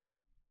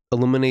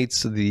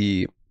eliminates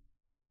the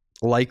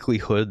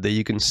likelihood that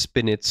you can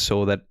spin it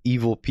so that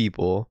evil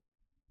people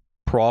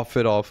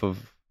profit off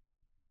of,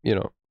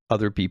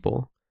 other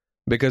people,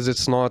 because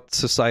it's not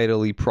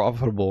societally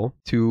profitable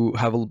to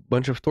have a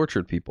bunch of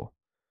tortured people.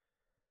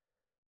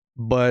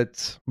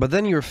 But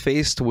then you're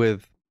faced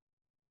with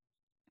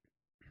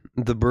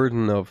the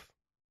burden of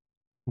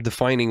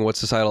defining what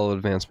societal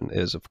advancement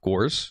is, of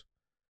course.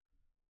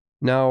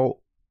 Now,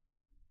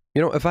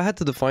 if I had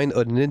to define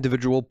an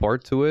individual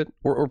part to it,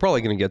 we're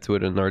probably going to get to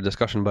it in our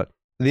discussion, but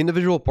the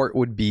individual part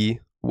would be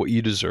what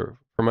you deserve,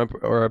 from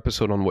our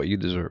episode on what you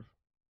deserve.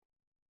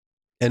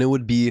 And it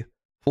would be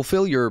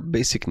fulfill your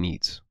basic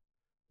needs,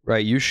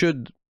 right? You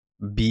should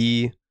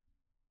be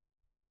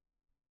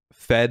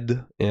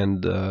fed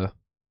and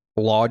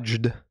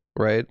lodged,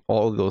 right?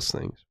 All of those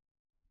things.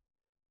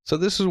 So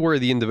this is where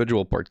the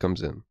individual part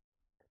comes in.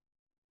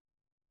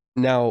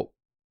 Now,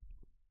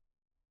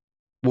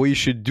 what you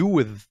should do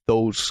with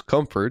those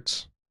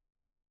comforts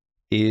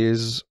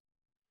is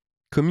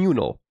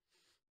communal.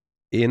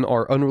 In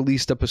our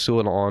unreleased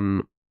episode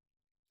on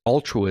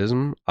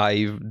altruism,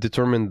 I've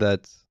determined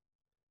that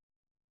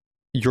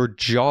your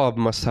job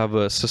must have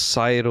a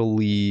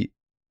societally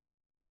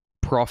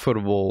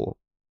profitable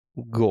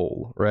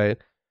goal, right?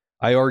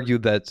 I argue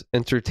that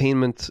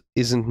entertainment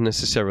isn't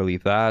necessarily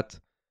that.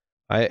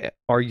 I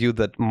argue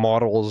that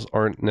models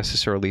aren't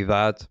necessarily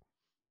that.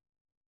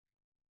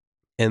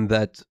 and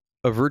that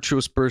a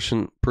virtuous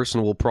person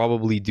will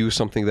probably do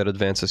something that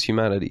advances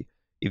humanity,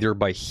 either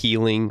by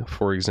healing,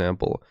 for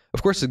example.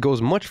 Of course, it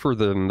goes much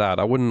further than that.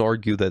 I wouldn't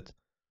argue that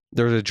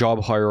there's a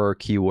job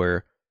hierarchy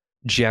where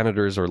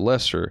janitors are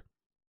lesser.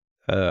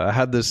 I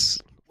had this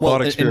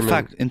thought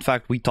experiment. In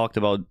fact, we talked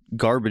about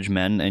garbage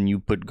men, and you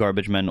put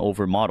garbage men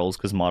over models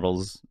because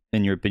models,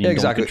 in your opinion,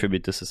 don't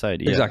contribute to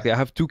society. Exactly. I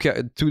have two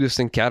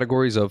distinct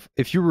categories of,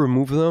 if you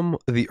remove them,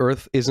 the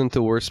Earth isn't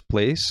the worst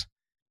place.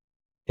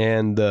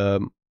 And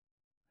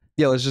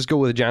yeah, let's just go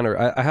with a janitor.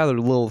 I had a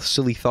little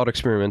silly thought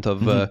experiment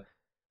of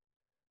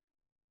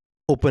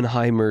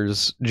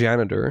Oppenheimer's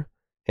janitor,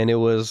 and it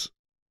was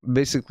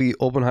basically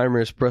Oppenheimer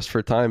is pressed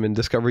for time in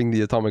discovering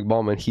the atomic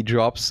bomb, and he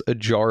drops a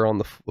jar on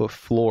the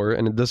floor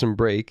and it doesn't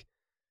break,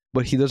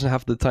 but he doesn't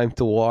have the time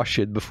to wash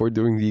it before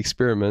doing the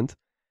experiment,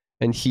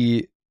 and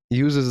he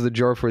uses the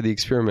jar for the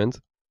experiment,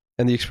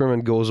 and the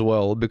experiment goes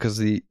well because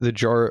the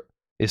jar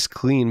is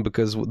clean,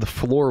 because the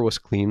floor was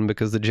clean,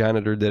 because the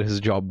janitor did his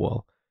job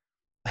well.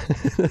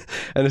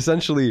 And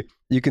essentially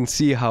you can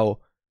see how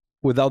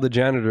without the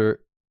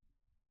janitor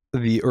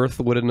the Earth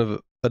wouldn't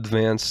have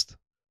advanced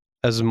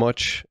as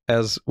much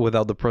as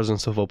without the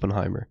presence of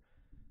Oppenheimer.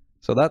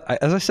 So that,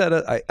 as I said,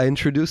 I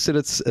introduced it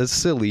as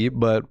silly,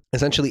 but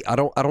essentially I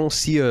don't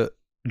see a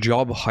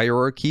job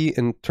hierarchy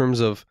in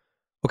terms of,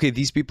 okay,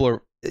 these people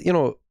are,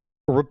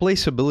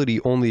 replaceability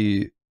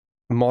only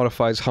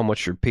modifies how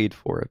much you're paid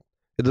for it.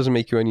 It doesn't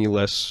make you any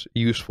less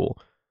useful.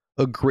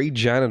 A great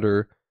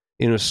janitor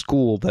in a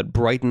school that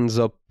brightens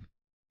up,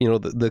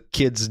 the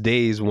kid's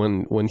days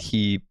when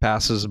he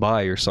passes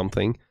by or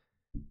something,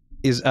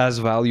 is as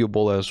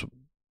valuable as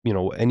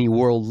any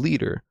world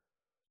leader.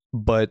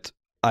 But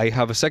I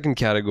have a second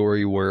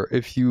category where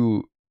if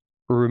you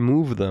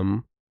remove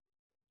them,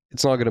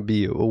 it's not going to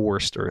be a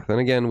worse Earth. And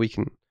again, we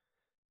can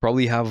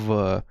probably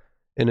have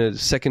in a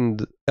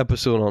second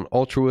episode on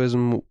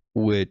altruism,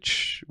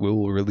 which we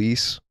will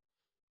release,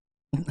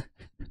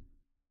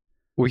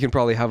 we can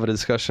probably have a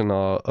discussion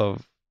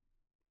of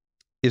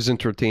is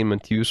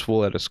entertainment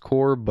useful at its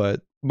core.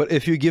 But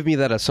if you give me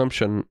that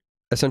assumption,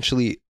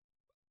 essentially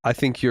I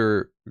think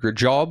your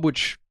job,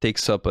 which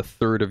takes up a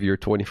third of your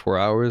 24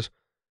 hours,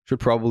 should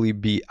probably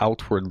be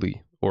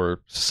outwardly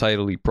or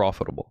societally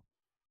profitable.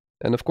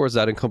 And of course,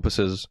 that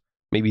encompasses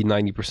maybe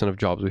 90% of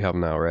jobs we have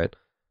now, right?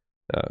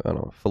 I don't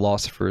know,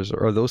 philosophers,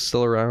 are those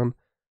still around?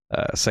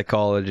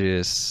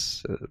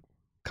 Psychologists,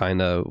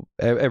 kind of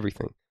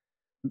everything.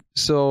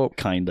 So,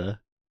 kinda.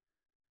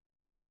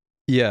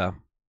 Yeah.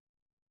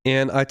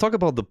 And I talk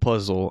about the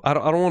puzzle. I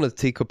don't want to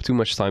take up too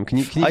much time. Can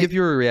you give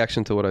your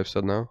reaction to what I've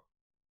said now?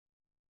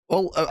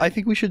 Well, I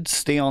think we should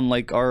stay on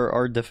like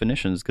our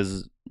definitions,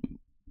 because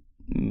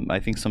I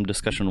think some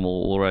discussion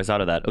will rise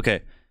out of that.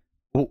 Okay.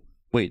 Well,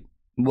 wait.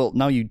 Well,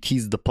 now you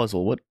teased the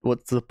puzzle.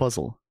 What's the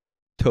puzzle?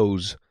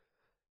 Toes.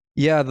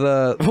 Yeah,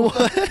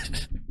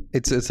 What?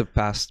 It's a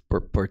past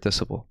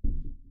participle.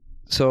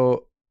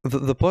 So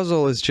the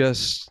puzzle is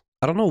just,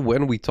 I don't know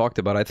when we talked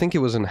about it. I think it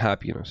was in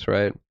happiness,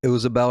 right? It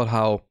was about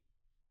how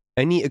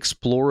any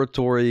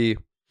exploratory,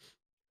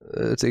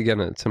 it's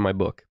in my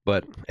book,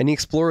 but any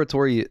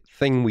exploratory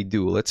thing we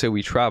do, let's say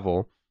we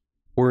travel,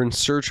 we're in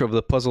search of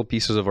the puzzle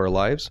pieces of our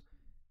lives.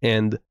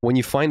 And when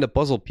you find a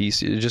puzzle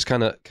piece, it just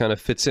kind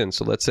of fits in.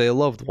 So let's say a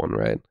loved one,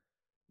 right?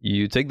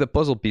 You take the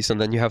puzzle piece and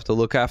then you have to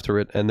look after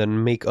it and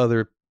then make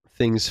other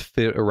things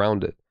fit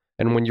around it.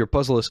 And when your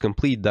puzzle is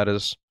complete, that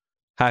is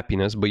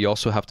happiness, but you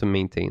also have to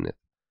maintain it.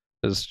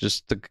 It's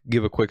just to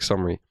give a quick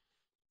summary.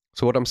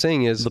 So what I'm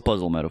saying is... The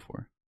puzzle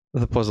metaphor.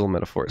 The puzzle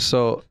metaphor.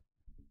 So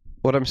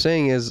what I'm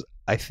saying is,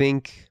 I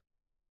think...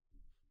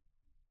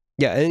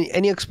 Yeah,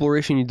 any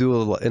exploration you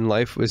do in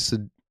life is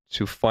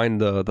to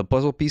find the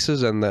puzzle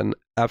pieces, and then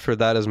after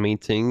that is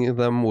maintaining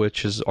them,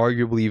 which is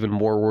arguably even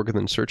more work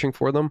than searching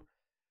for them.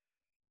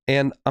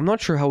 And I'm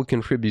not sure how it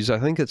contributes. I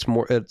think it's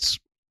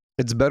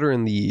better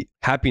in the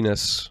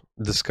happiness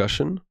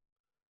discussion.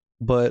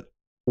 But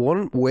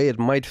one way it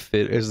might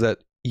fit is that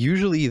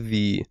usually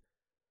the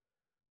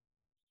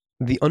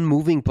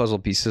unmoving puzzle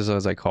pieces,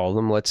 as I call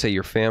them, let's say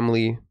your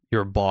family,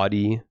 your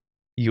body,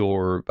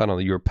 your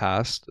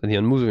past, the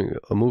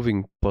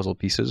unmoving puzzle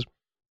pieces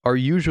are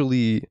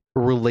usually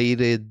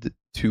related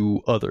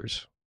to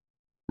others,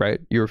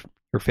 right? Your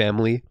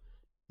family,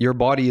 your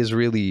body is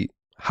really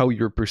how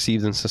you're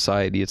perceived in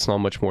society. It's not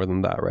much more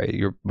than that, right?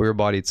 Your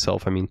body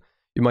itself, I mean,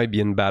 you might be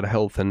in bad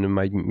health and it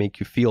might make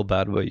you feel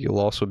bad, but you'll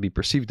also be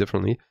perceived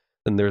differently.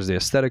 Then there's the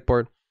aesthetic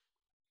part.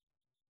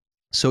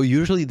 So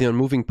usually the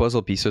unmoving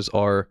puzzle pieces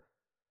are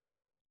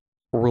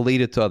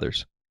related to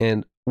others.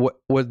 And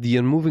what the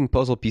unmoving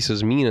puzzle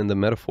pieces mean in the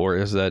metaphor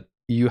is that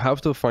you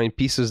have to find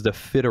pieces that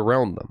fit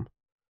around them,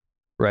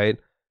 right?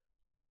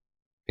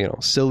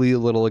 Silly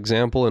little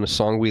example in a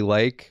song we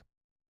like.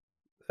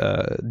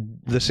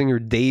 The singer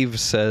Dave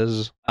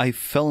says, I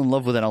fell in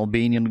love with an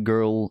Albanian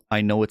girl.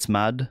 I know it's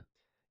mad.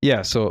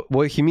 Yeah, so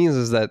what he means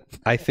is that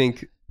I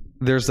think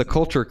there's a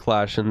culture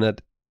clash in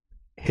that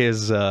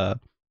his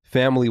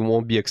family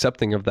won't be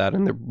accepting of that,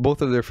 and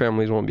both of their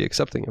families won't be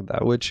accepting of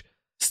that, which...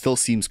 Still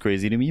seems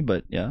crazy to me,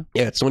 but yeah.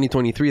 Yeah, it's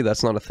 2023.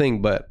 That's not a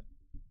thing. But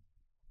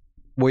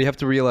what you have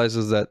to realize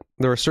is that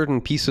there are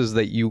certain pieces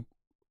that you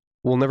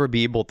will never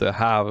be able to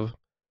have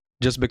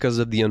just because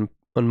of the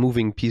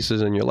unmoving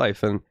pieces in your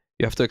life. And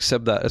you have to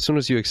accept that. As soon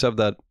as you accept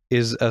that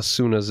is as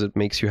soon as it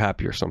makes you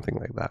happy or something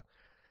like that.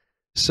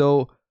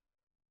 So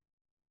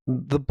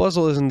the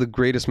puzzle isn't the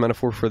greatest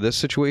metaphor for this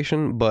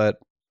situation, but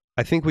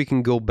I think we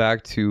can go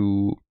back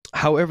to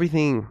how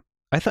everything...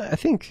 I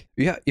think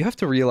you have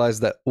to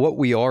realize that what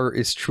we are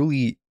is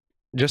truly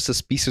just a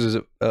species,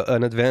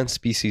 an advanced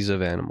species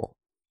of animal.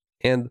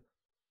 And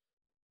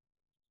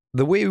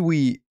the way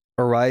we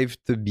arrive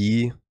to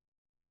be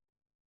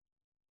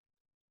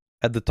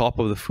at the top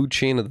of the food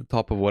chain, at the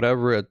top of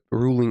whatever, at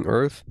ruling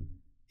Earth,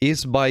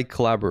 is by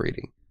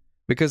collaborating.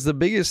 Because the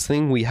biggest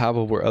thing we have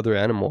over other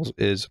animals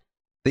is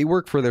they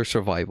work for their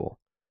survival.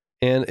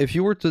 And if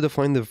you were to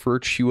define the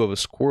virtue of a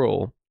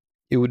squirrel,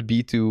 it would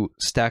be to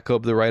stack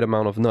up the right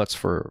amount of nuts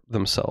for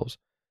themselves.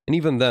 And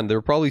even then,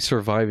 they're probably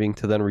surviving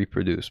to then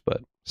reproduce,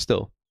 but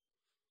still.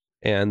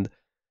 And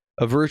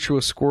a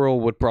virtuous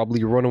squirrel would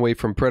probably run away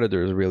from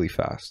predators really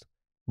fast.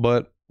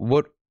 But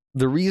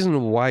the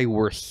reason why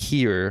we're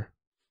here,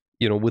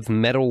 with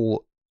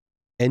metal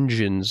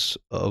engines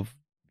of,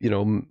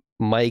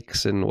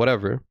 mics and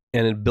whatever,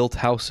 and it built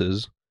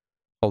houses,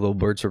 although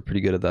birds are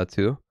pretty good at that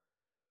too,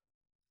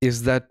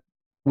 is that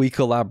we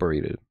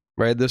collaborated,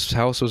 right? This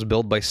house was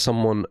built by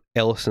someone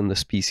else in the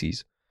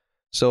species.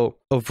 So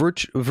a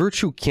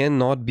virtue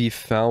cannot be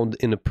found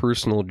in a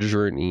personal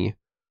journey,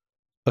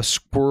 a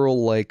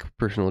squirrel-like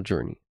personal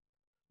journey.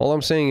 All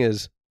I'm saying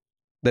is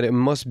that it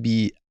must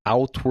be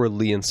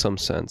outwardly in some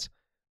sense.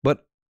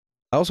 But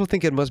I also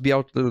think it must be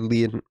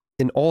outwardly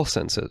in all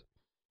senses.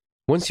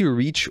 Once you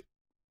reach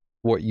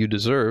what you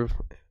deserve,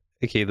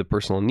 aka the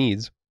personal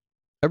needs,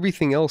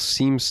 everything else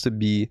seems to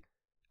be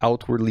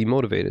outwardly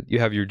motivated. You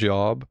have your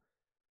job,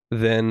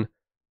 then,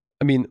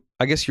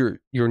 I guess your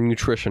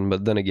nutrition,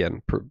 but then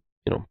again,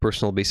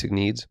 personal basic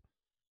needs.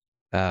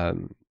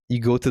 You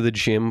go to the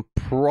gym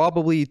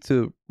probably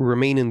to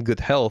remain in good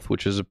health,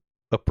 which is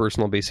a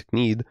personal basic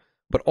need,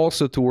 but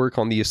also to work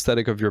on the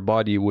aesthetic of your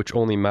body, which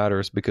only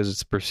matters because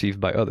it's perceived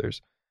by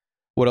others.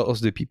 What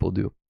else do people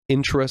do?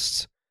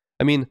 Interests.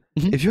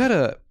 If you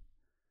had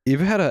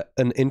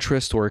an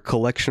interest or a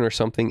collection or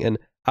something, and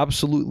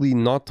absolutely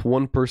not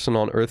one person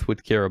on earth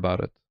would care about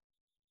it,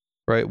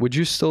 right? Would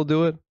you still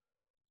do it?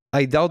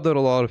 I doubt that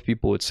a lot of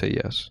people would say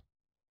yes.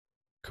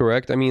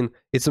 Correct?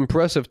 It's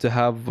impressive to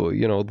have,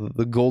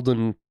 the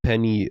golden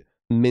penny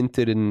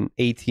minted in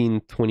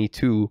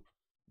 1822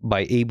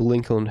 by Abe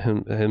Lincoln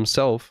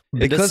himself,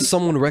 because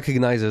someone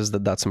recognizes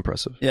that that's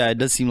impressive. Yeah, it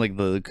does seem like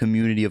the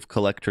community of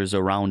collectors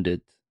around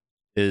it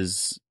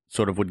is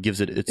sort of what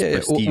gives it its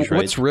prestige, right?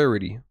 What's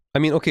rarity?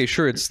 Okay,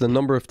 sure, it's the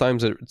number of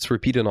times that it's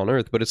repeated on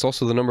Earth, but it's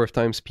also the number of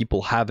times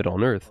people have it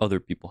on Earth. Other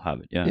people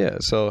have it, yeah. Yeah,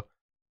 so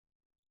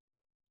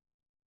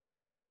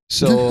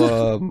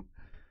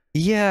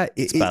yeah,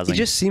 it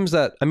just seems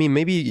that,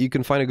 maybe you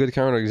can find a good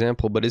counter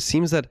example, but it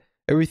seems that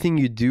everything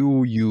you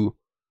do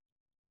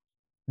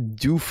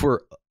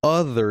for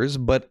others,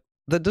 but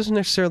that doesn't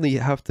necessarily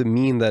have to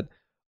mean that,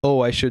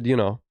 I should,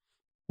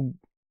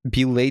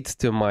 be late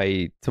to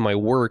my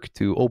work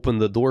to open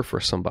the door for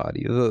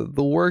somebody.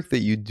 The work that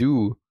you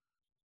do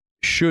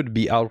should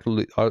be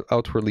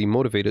outwardly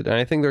motivated, and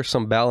I think there's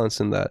some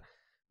balance in that.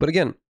 But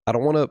again, I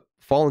don't want to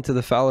fall into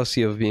the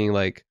fallacy of being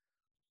like,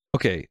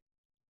 okay,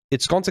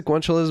 it's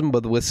consequentialism,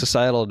 but with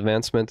societal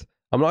advancement.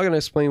 I'm not going to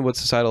explain what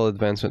societal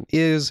advancement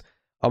is.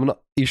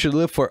 You should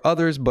live for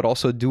others, but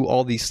also do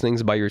all these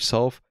things by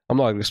yourself. I'm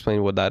not going to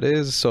explain what that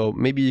is. So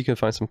maybe you can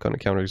find some kind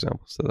of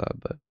counterexamples to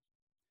that.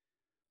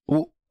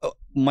 But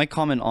my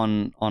comment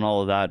on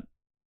all of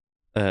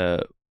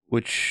that,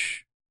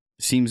 which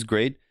seems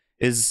great,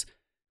 is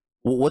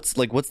what's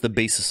the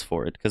basis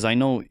for it? Because I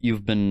know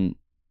you've been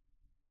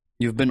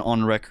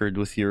on record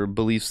with your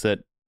beliefs that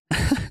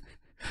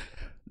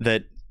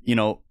that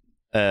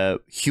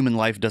human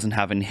life doesn't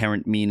have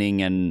inherent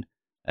meaning, and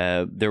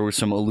there were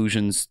some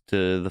allusions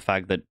to the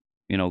fact that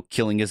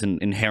killing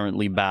isn't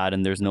inherently bad,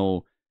 and there's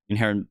no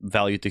inherent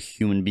value to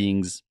human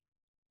beings'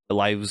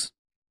 lives.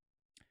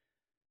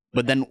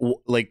 But then,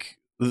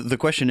 the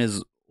question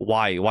is,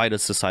 why? Why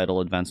does societal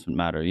advancement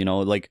matter?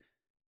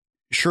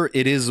 Sure,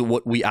 it is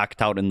what we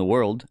act out in the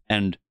world,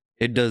 and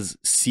it does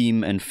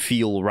seem and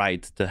feel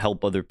right to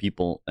help other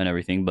people and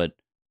everything. But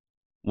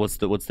what's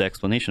the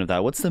explanation of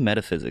that? What's the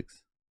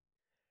metaphysics?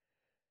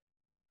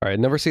 All right,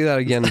 never say that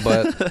again.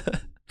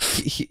 But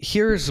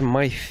here's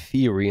my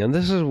theory, and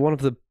this is one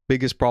of the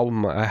biggest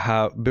problems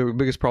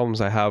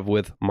I have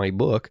with my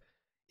book.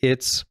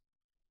 It's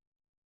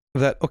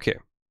that, okay,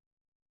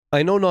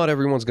 I know not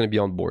everyone's going to be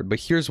on board, but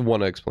here's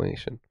one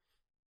explanation.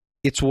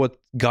 It's what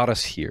got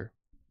us here.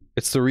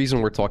 It's the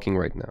reason we're talking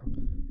right now.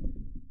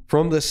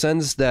 From the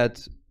sense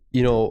that,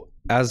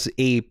 as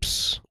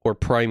apes or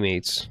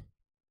primates,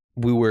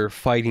 we were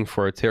fighting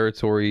for our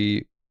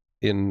territory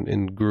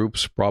in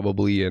groups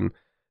probably, and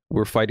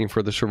we're fighting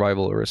for the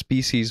survival of our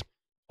species.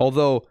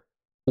 Although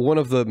one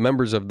of the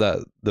members of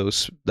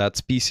that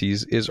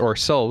species is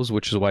ourselves,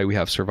 which is why we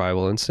have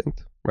survival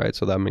instinct, right?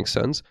 So that makes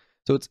sense.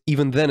 So it's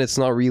even then it's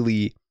not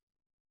really,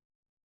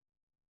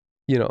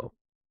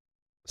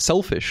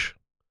 selfish,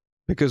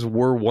 because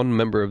we're one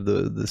member of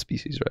the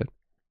species, right?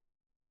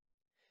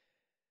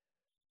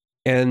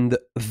 And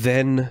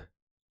then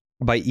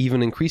by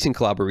even increasing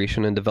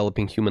collaboration and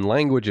developing human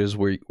languages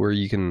where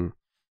you can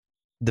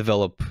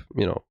develop,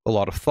 a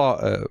lot of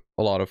thought,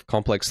 a lot of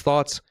complex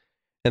thoughts.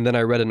 And then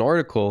I read an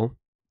article,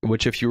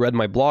 which if you read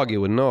my blog,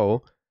 you would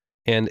know,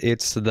 and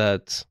it's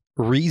that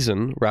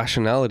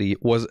rationality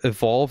was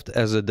evolved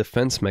as a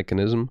defense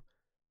mechanism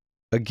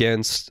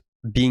against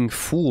being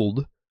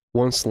fooled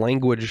once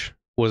language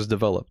was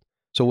developed.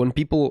 So when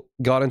people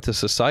got into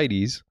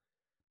societies...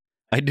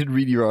 I did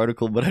read your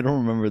article, but I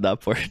don't remember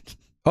that part.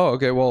 Oh,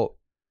 okay. Well,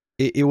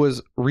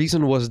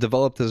 reason was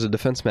developed as a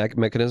defense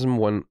mechanism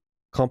when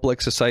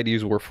complex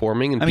societies were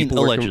forming. And people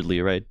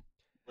allegedly, right?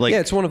 Like, yeah,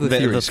 it's one of the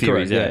theories.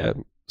 Correct. Yeah.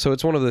 So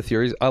it's one of the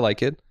theories. I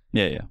like it.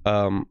 Yeah.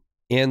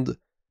 And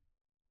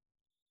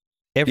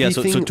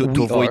everything. So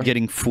to avoid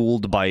getting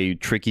fooled by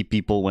tricky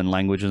people when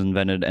language is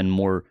invented and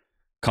more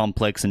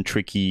complex and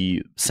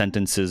tricky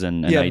sentences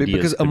and ideas. Yeah,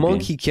 because a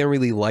monkey can't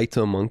really lie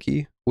to a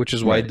monkey, which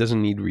is why it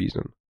doesn't need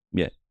reason.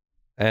 Yeah.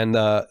 And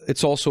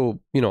it's also,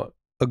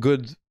 a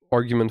good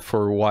argument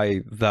for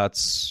why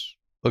that's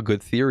a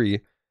good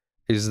theory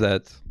is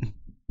that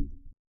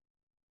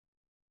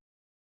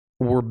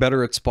we're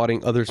better at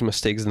spotting others'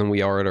 mistakes than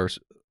we are at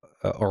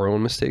our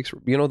own mistakes.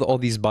 All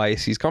these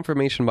biases,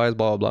 confirmation bias,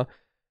 blah, blah, blah.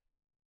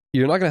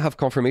 You're not going to have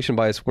confirmation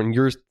bias when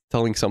you're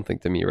telling something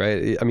to me,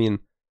 right? I mean,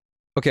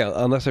 okay,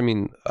 unless,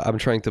 I'm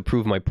trying to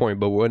prove my point,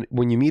 but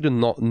when you meet a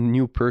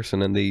new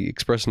person and they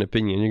express an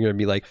opinion, you're going to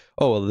be like,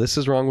 oh, well, this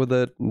is wrong with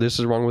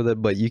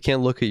it, but you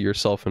can't look at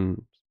yourself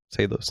and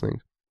say those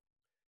things.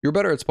 You're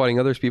better at spotting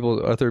other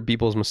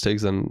people's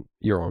mistakes than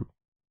your own,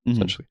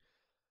 essentially.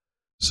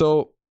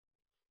 So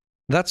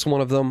that's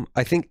one of them.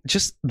 I think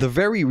just the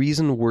very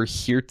reason we're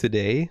here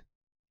today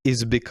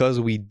is because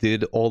we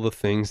did all the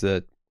things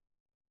that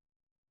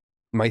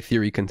my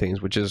theory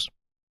contains, which is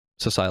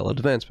societal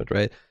advancement,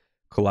 right?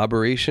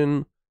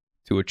 Collaboration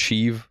to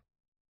achieve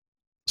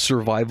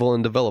survival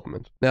and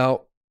development.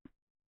 Now,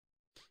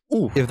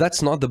 if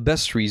that's not the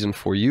best reason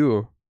for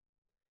you,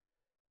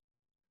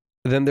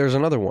 then there's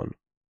another one.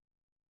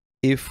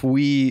 If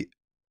we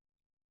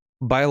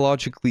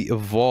biologically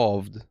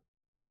evolved,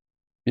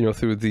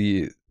 through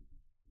the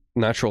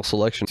natural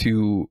selection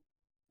to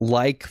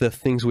like the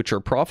things which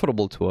are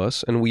profitable to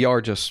us, and we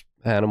are just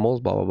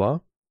animals, blah, blah, blah,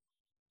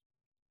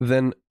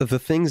 then the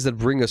things that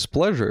bring us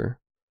pleasure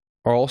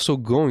are also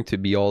going to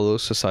be all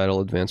those societal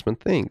advancement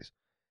things.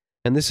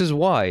 And this is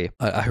why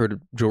I heard a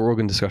Joe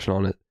Rogan discussion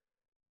on it.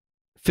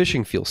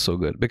 Fishing feels so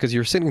good because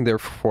you're sitting there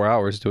for 4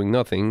 hours doing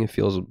nothing. It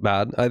feels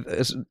bad.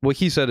 What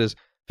he said is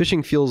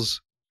fishing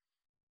feels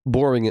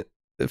boring.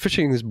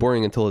 Fishing is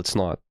boring until it's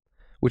not,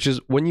 which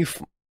is when you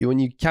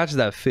catch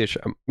that fish,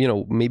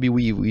 maybe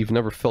we've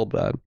never felt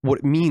that. What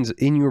it means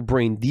in your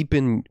brain, deep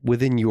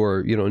within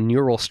your,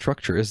 neural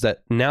structure, is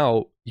that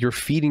now you're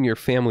feeding your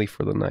family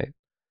for the night.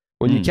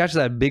 When you catch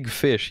that big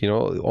fish,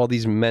 all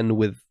these men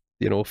with,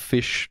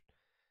 fish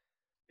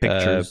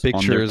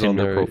pictures on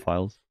their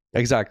profiles.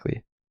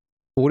 Exactly.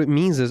 What it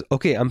means is,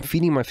 okay, I'm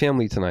feeding my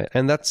family tonight.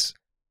 And that's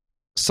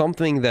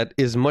something that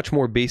is much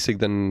more basic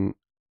than,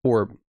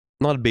 or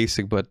not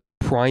basic, but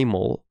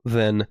primal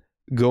than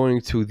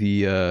going to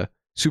the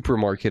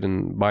supermarket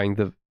and buying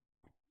the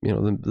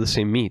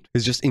same meat.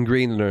 Is just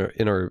ingrained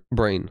in our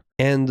brain.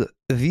 And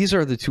these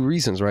are the two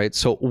reasons, right?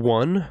 So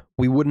one,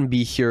 we wouldn't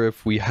be here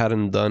if we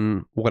hadn't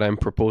done what I'm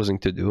proposing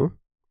to do.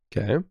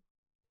 Okay.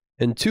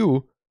 And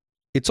two,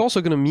 it's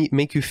also going to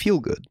make you feel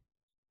good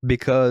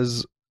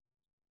because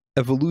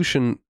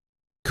evolution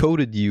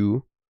coded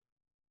you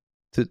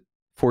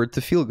for it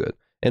to feel good.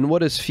 And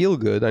what is feel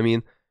good? I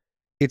mean,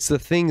 it's the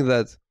thing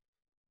that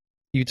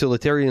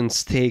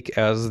utilitarians take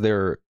as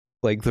their,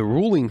 like, the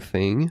ruling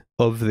thing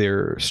of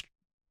their,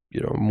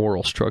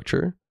 moral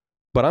structure.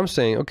 But I'm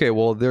saying, okay,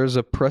 well, there's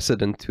a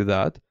precedent to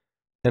that.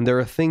 And there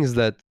are things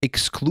that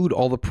exclude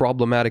all the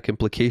problematic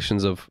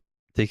implications of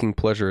taking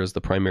pleasure as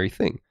the primary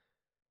thing.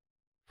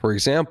 For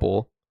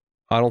example,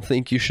 I don't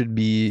think you should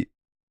be,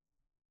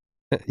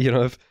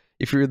 if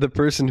you're the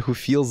person who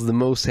feels the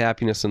most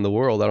happiness in the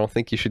world, I don't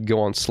think you should go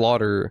on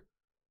slaughter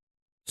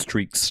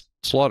streaks.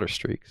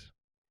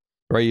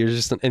 Right? You're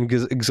just an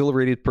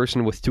exhilarated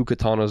person with 2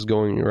 katanas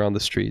going around the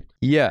street.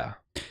 Yeah,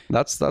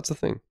 that's the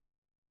thing.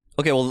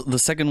 Okay, well, the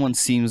second one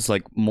seems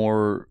like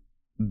more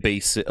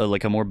basic,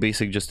 like a more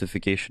basic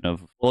justification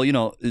of,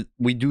 well,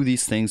 we do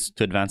these things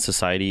to advance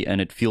society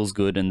and it feels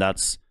good, and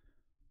that's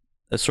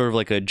a sort of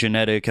like a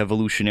genetic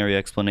evolutionary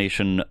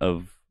explanation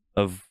of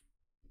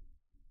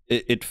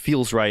it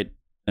feels right,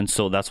 and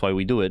so that's why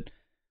we do it.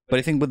 But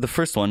I think with the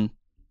first one,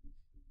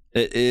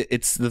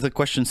 it's the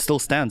question still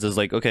stands as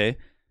like, okay,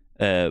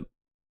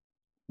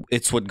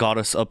 it's what got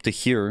us up to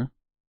here,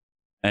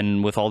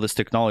 and with all this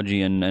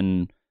technology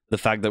and the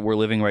fact that we're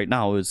living right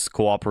now is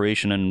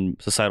cooperation and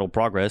societal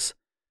progress.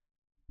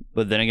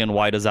 But then again,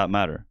 why does that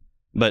matter?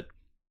 But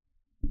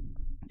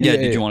yeah,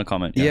 did you want to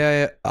comment?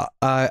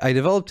 I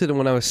developed it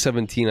when I was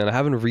 17, and I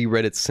haven't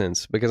reread it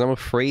since because I'm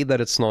afraid that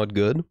it's not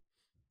good.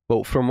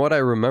 But from what I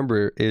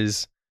remember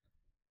is,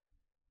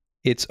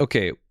 it's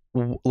okay.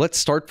 Let's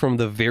start from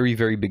the very,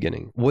 very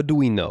beginning. What do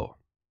we know?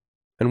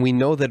 And we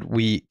know that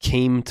we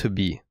came to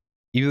be.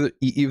 Either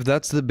if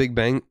that's the Big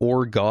Bang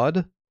or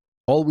God,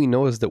 all we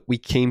know is that we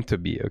came to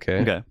be.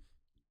 Okay.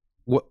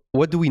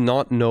 What do we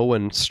not know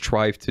and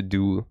strive to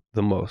do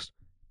the most?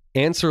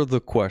 Answer the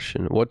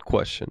question. What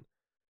question?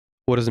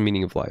 What is the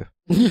meaning of life?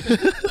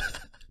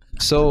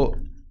 So,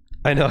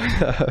 I know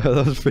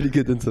that was pretty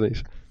good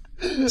intonation.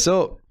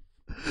 So,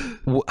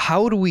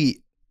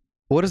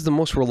 what is the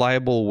most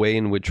reliable way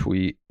in which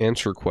we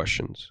answer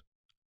questions?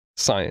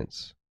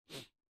 Science,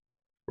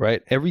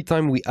 right? Every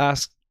time we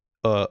asked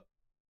a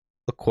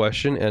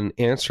question and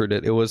answered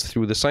it, it was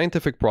through the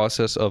scientific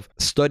process of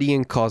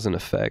studying cause and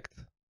effect.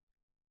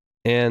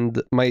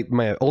 And my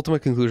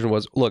ultimate conclusion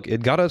was, look,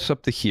 it got us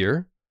up to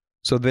here.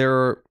 So there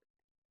are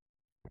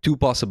two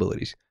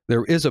possibilities.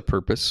 There is a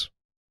purpose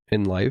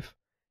in life,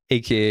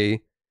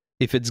 aka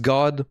if it's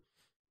God,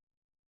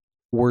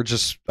 we're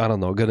just, I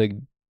don't know, gonna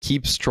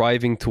keep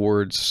striving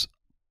towards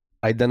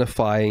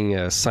identifying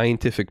a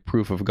scientific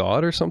proof of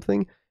God or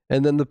something,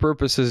 and then the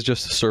purpose is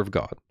just to serve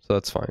God, so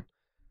that's fine.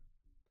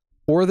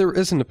 Or there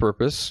isn't a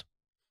purpose,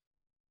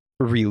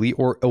 really,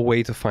 or a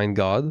way to find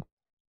God,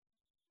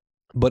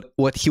 but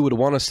what he would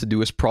want us to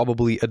do is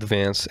probably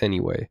advance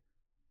anyway.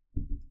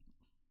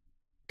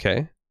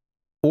 Okay?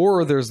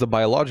 Or there's the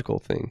biological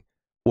thing,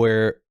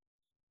 where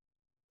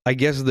I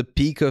guess the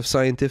peak of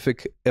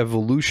scientific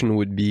evolution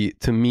would be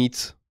to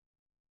meet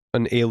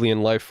an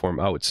alien life form,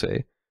 I would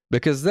say.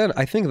 Because then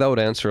I think that would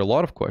answer a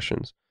lot of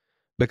questions.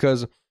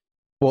 Because,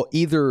 well,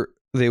 either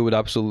they would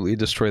absolutely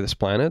destroy this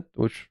planet,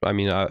 which, I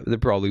mean, they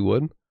probably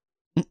would,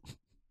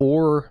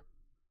 or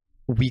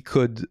we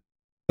could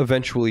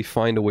eventually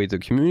find a way to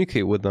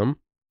communicate with them.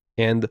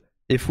 And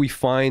if we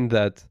find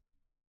that,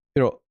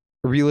 you know,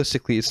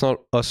 realistically, it's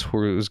not us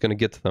who's going to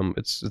get to them,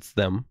 it's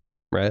them,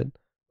 right?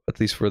 At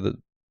least for the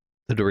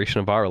duration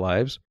of our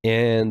lives.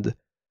 And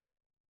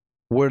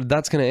what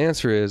that's going to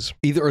answer is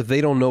either they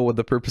don't know what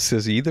the purpose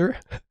is either,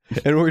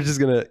 and we're just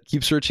going to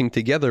keep searching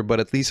together, but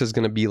at least it's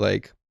going to be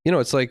like, you know,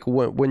 it's like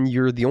when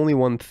you're the only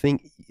one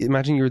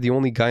imagine you're the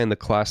only guy in the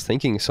class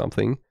thinking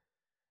something,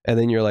 and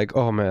then you're like,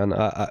 oh man,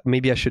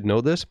 maybe I should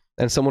know this,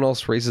 and someone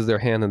else raises their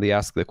hand and they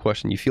ask the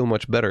question, you feel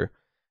much better.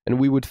 And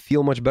we would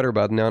feel much better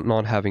about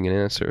not having an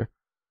answer,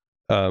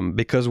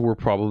 because we're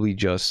probably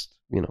just,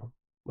 you know,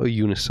 a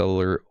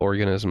unicellular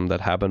organism that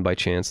happened by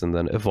chance and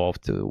then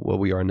evolved to what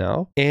we are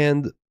now.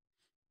 And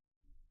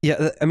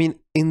yeah, I mean,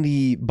 in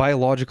the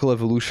biological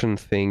evolution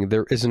thing,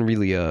 there isn't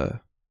really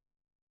a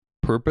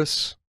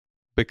purpose,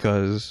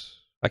 because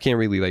I can't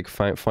really like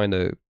find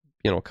a,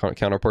 you know,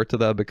 counterpart to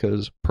that,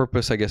 because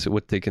purpose, I guess it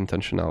would take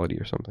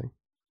intentionality or something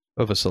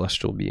of a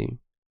celestial being.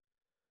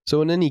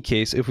 So in any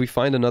case, if we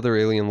find another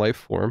alien life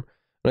form,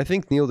 and I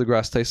think Neil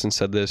deGrasse Tyson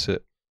said this,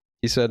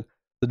 he said,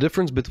 the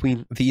difference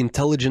between the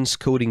intelligence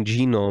coding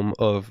genome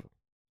of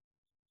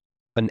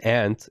an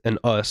ant and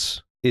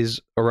us is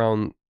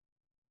around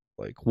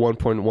like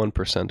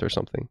 1.1% or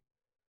something.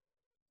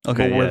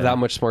 Okay, but we're that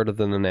much smarter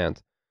than an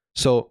ant.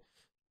 So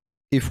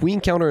if we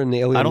encounter an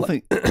alien...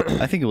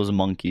 I think it was a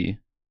monkey.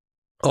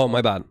 Oh,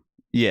 my bad.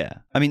 Yeah.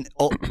 I mean,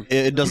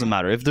 it doesn't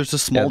matter. If there's a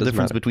small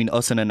difference between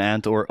us and an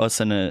ant, or us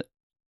and a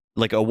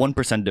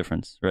 1%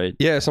 difference, right?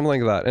 Yeah, something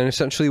like that. And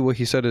essentially what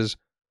he said is,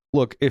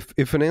 look,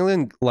 if an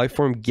alien life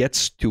form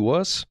gets to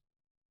us,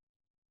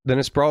 then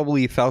it's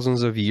probably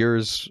thousands of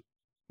years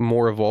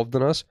more evolved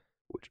than us,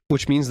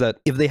 which means that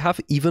if they have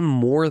even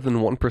more than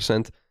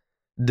 1%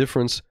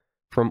 difference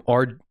from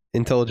our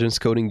intelligence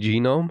coding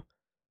genome,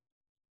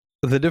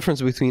 the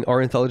difference between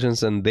our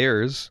intelligence and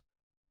theirs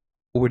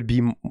would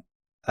be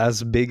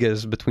as big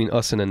as between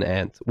us and an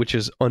ant, which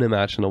is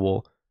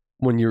unimaginable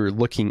when you're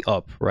looking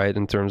up, right,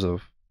 in terms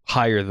of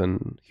higher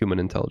than human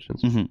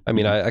intelligence. Mm-hmm. I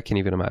mean, I can't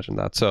even imagine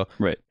that. So,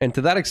 right. And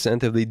to that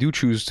extent, if they do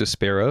choose to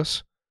spare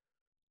us,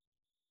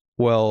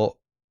 well,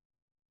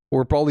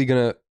 we're probably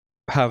going to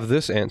have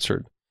this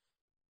answered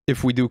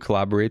if we do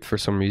collaborate for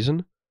some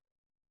reason,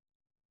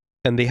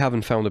 and they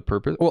haven't found a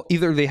purpose. Well,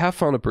 either they have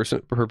found a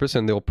purpose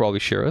and they'll probably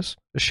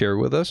share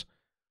with us,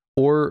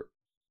 or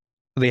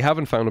they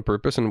haven't found a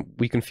purpose and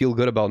we can feel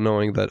good about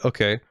knowing that,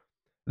 okay,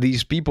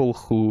 these people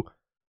who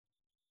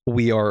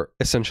we are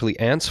essentially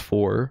ants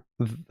for,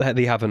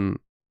 they haven't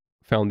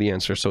found the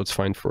answer, so it's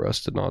fine for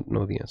us to not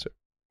know the answer.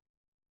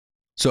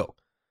 So,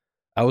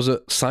 I was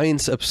a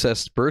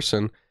science-obsessed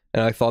person,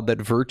 and I thought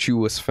that virtue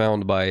was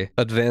found by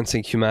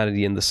advancing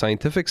humanity in the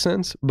scientific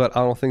sense, but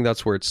I don't think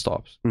that's where it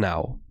stops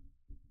now.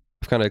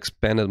 I've kind of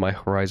expanded my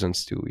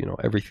horizons to, you know,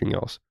 everything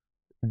else.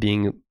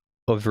 Being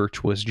a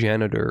virtuous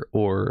janitor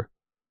or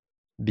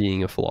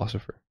being a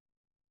philosopher.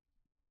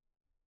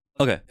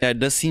 Okay, yeah, it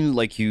does seem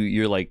like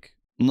you're like,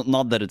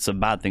 not that it's a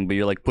bad thing, but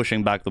you're like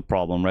pushing back the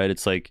problem, right?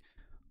 It's like,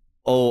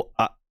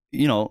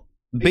 you know,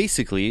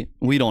 basically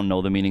we don't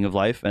know the meaning of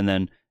life, and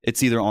then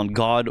it's either on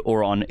God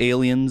or on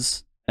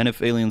aliens. And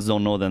if aliens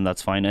don't know, then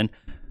that's fine. And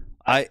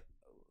I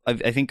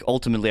think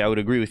ultimately I would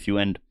agree with you.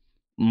 And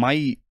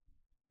my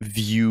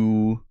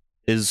view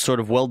is sort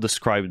of well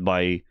described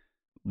by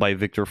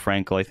Viktor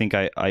Frankl. I think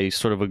I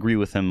sort of agree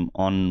with him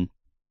on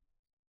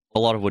a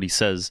lot of what he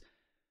says.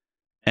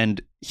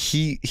 And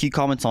he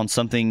comments on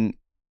something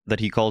that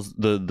he calls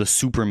the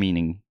super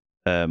meaning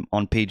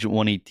on page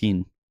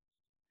 118.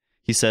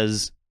 He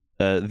says,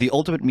 the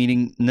ultimate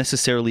meaning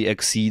necessarily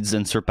exceeds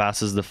and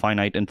surpasses the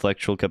finite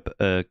intellectual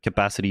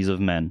capacities of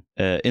man.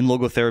 In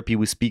logotherapy,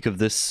 we speak of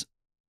this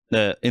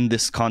in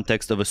this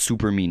context of a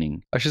super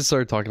meaning. I should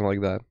start talking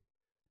like that.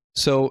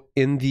 So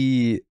in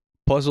the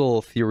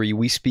puzzle theory,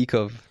 we speak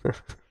of...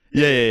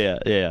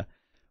 Yeah.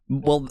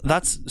 Well,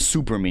 that's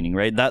super meaning,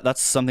 right?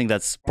 That's something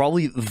that's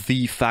probably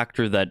the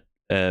factor that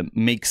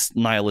makes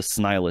nihilists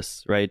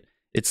nihilists, right?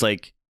 It's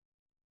like,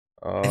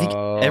 I think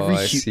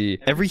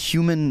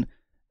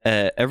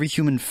every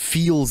human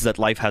feels that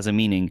life has a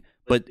meaning,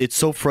 but it's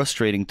so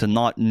frustrating to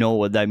not know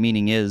what that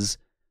meaning is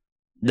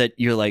that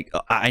you're like,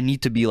 I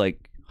need to be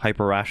like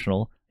hyper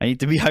rational. I need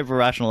to be hyper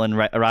rational and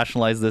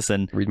rationalize this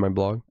and read my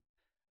blog,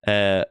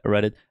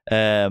 Reddit,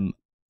 and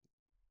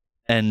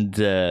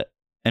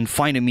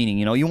find a meaning.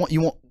 You know,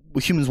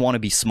 humans want to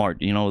be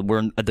smart. You know,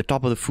 we're at the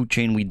top of the food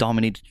chain. We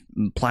dominate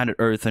planet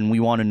Earth, and we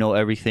want to know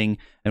everything,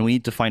 and we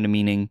need to find a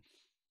meaning.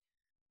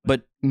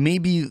 But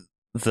maybe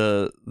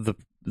the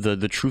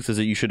truth is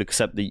that you should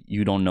accept that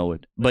you don't know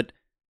it. But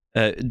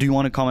do you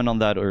want to comment on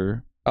that,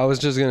 or? I was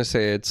just gonna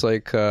say it's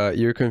like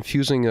you're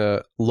confusing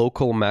a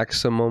local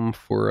maximum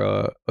for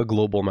a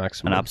global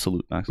maximum, an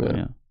absolute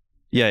maximum.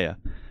 Yeah.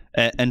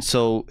 And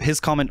so his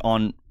comment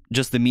on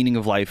just the meaning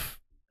of life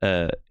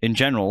in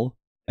general,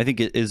 I think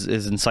it is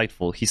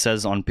insightful. He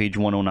says on page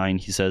 109,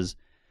 he says,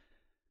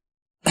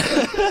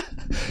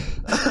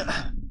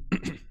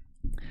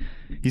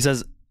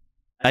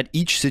 as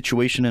each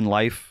situation in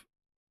life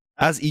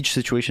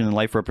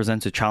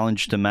represents a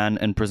challenge to man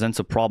and presents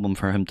a problem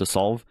for him to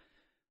solve,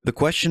 the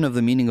question of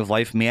the meaning of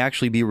life may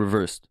actually be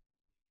reversed.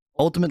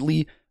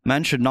 Ultimately,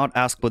 man should not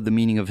ask what the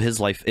meaning of his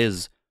life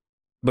is,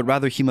 but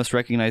rather he must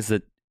recognize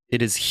that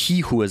it is he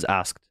who is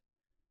asked.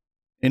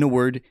 In a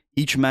word,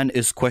 each man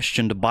is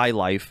questioned by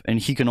life, and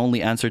he can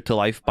only answer to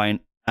life by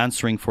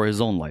answering for his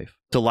own life.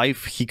 To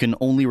life, he can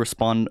only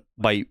respond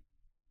by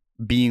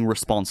being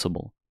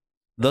responsible.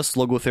 Thus,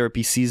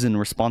 logotherapy sees in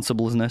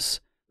responsibleness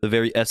the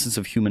very essence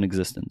of human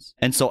existence.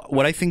 And so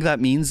what I think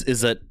that means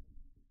is that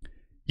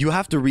you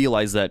have to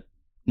realize that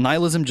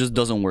nihilism just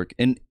doesn't work.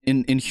 In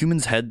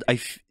humans' heads,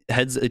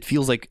 it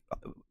feels like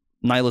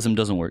nihilism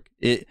doesn't work.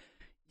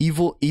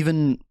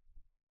 Even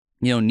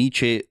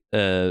Nietzsche,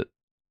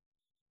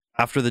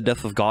 after the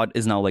death of God,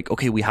 is now like,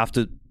 okay, we have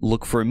to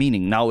look for a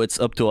meaning. Now it's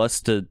up to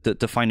us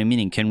to find a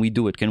meaning. Can we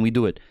do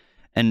it?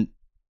 And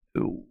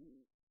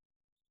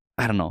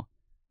I don't know.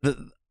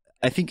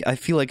 I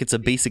feel like it's a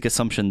basic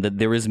assumption that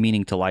there is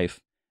meaning to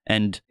life,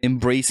 and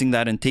embracing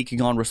that and taking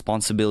on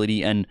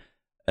responsibility and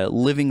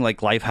living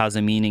like life has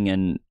a meaning,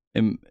 and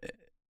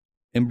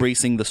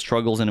embracing the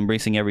struggles and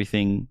embracing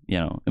everything.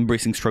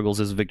 Embracing struggles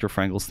is Viktor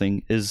Frankl's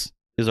thing. Is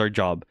our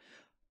job.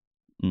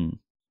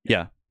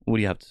 Yeah. What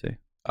do you have to say?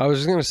 I was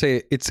just gonna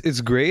say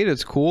it's great,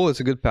 it's cool, it's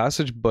a good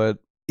passage, but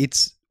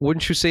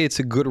wouldn't you say it's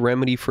a good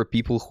remedy for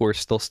people who are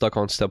still stuck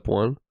on step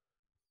one?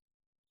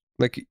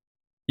 Like,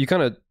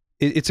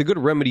 it's a good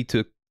remedy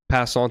to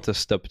pass on to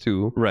step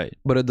two, right?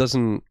 But it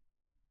doesn't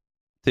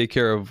take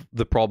care of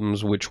the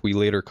problems which we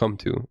later come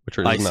to, which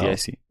are I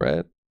see,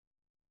 right?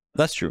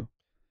 That's true.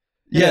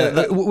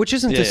 Yeah, which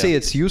isn't to say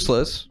it's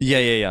useless.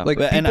 Yeah. Like,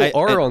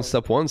 people are on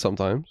step one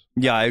sometimes.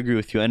 Yeah, I agree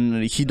with you,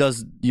 and he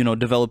does,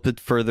 develop it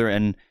further.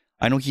 And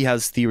I know he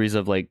has theories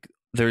of like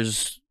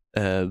there's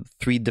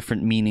 3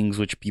 different meanings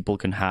which people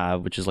can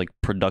have, which is like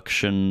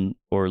production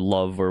or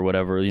love or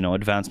whatever,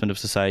 advancement of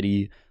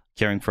society,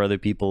 caring for other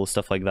people,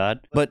 stuff like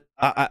that. But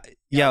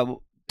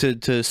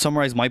to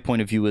summarize, my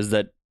point of view is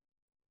that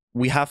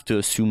we have to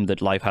assume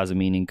that life has a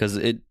meaning, because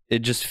it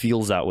just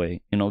feels that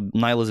way.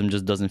 Nihilism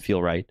just doesn't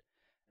feel right.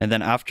 And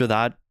then after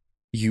that,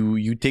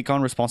 you take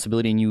on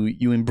responsibility and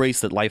you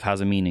embrace that life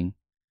has a meaning.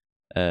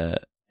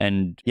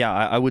 And yeah,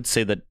 I would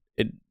say that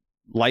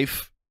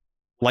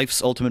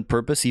life's ultimate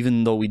purpose,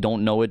 even though we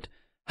don't know it,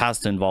 has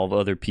to involve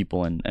other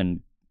people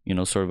and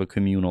sort of a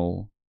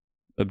communal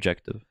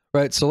objective.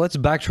 Right. So let's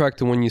backtrack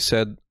to when you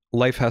said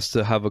life has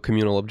to have a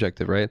communal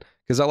objective, right?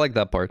 Because I like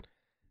that part.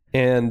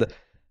 And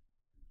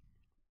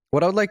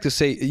what I would like to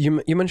say,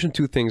 you mentioned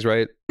 2 things,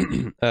 right?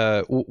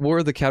 What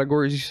were the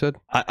categories you said?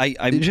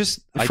 I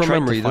just from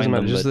memory, it doesn't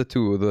matter. Just the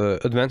 2,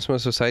 the advancement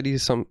of society,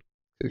 some.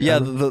 Yeah,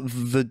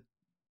 the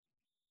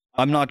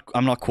I'm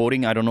not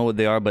quoting. I don't know what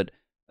they are, but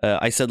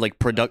I said like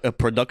a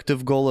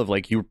productive goal of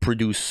like you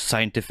produce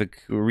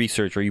scientific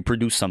research or you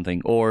produce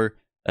something, or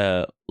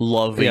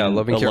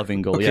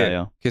loving goal. Okay.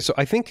 Yeah. Okay, so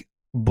I think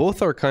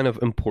both are kind of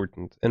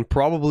important, and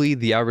probably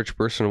the average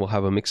person will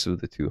have a mix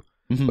of the 2.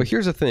 Mm-hmm. But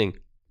here's the thing.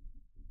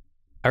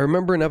 I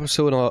remember an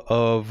episode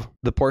of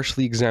The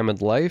Partially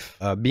Examined Life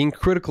being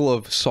critical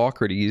of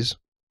Socrates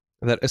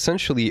that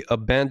essentially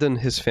abandoned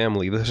his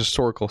family, the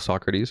historical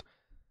Socrates,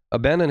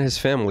 abandoned his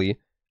family,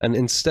 and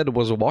instead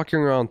was walking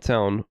around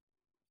town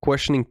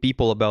questioning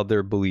people about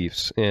their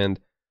beliefs. And,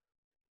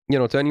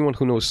 to anyone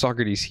who knows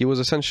Socrates, he was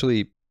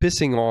essentially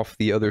pissing off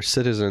the other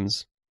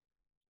citizens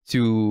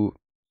to,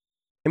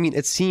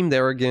 it seemed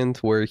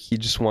arrogant where he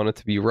just wanted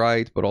to be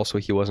right, but also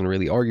he wasn't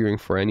really arguing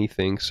for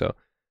anything. So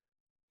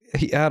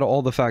he had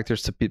all the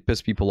factors to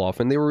piss people off,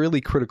 and they were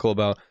really critical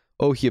about,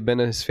 oh, he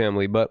abandoned his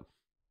family. But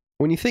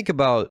when you think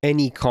about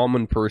any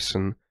common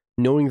person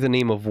knowing the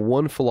name of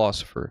one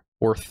philosopher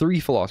or three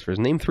philosophers,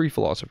 name three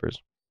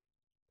philosophers,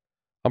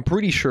 I'm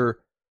pretty sure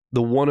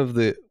one of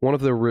the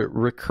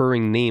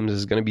recurring names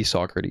is going to be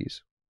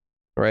Socrates,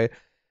 right?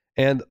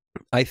 And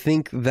I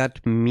think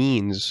that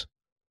means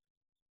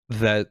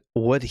that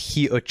what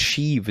he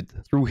achieved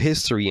through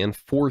history and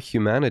for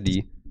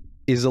humanity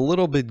is a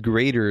little bit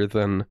greater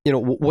than,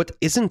 what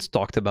isn't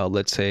talked about,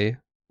 let's say,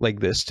 like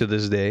this to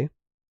this day,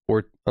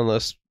 or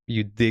unless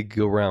you dig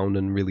around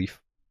and really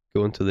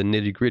go into the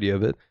nitty-gritty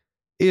of it,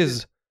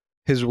 is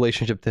his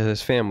relationship to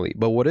his family.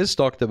 But what is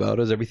talked about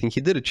is everything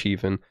he did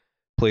achieve in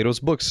Plato's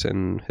books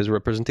and his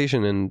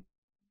representation and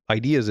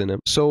ideas in him.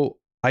 So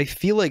I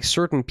feel like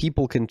certain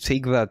people can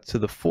take that to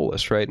the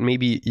fullest, right?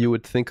 Maybe you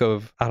would think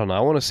of, I don't know, I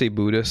want to say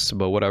Buddhists,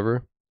 but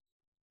whatever.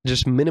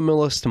 Just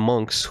minimalist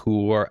monks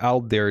who are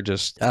out there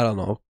just, I don't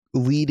know,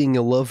 leading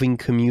a loving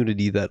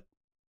community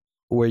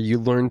where you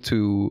learn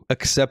to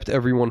accept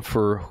everyone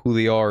for who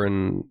they are,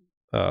 and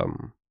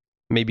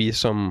maybe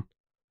some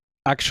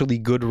actually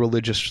good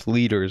religious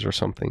leaders or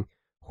something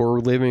who are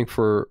living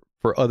for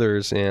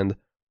others and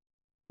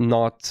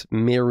not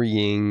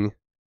marrying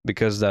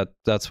because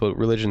that's what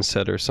religion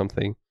said or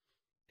something,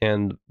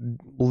 and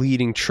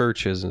leading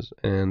churches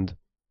and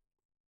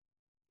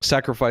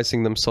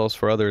sacrificing themselves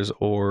for others,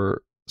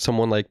 or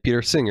someone like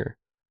Peter Singer,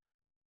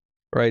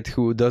 right,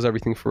 who does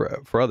everything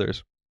for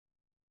others.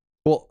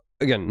 Well,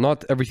 again,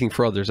 not everything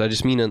for others, I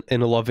just mean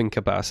in a loving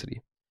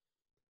capacity.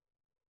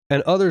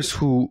 And others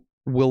who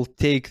will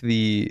take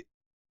the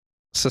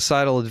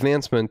societal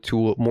advancement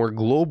to a more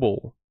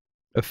global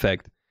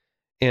effect.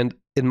 And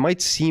it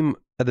might seem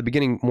at the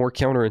beginning more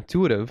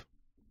counterintuitive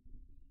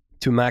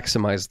to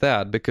maximize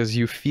that, because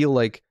you feel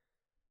like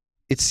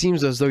it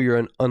seems as though you're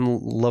an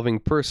unloving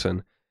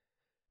person.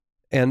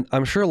 And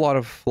I'm sure a lot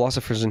of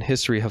philosophers in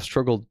history have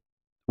struggled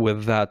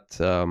with that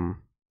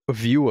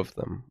view of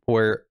them,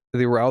 where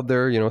they were out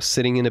there,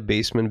 sitting in a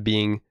basement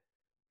being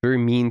very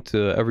mean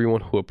to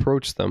everyone who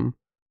approached them,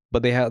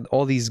 but they had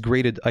all these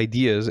great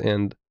ideas,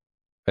 and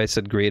I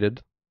said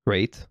great,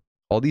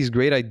 all these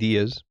great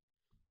ideas,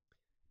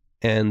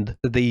 and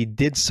they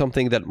did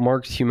something that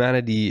marked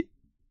humanity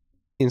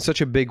in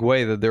such a big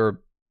way that there are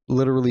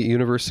literally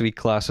university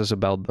classes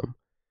about them.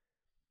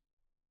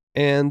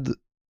 And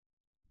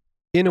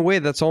in a way,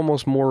 that's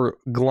almost more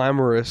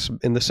glamorous,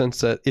 in the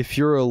sense that if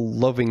you're a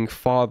loving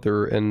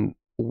father and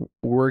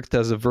worked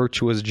as a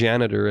virtuous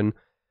janitor and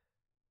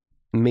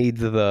made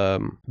the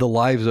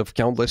lives of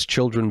countless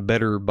children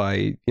better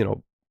by,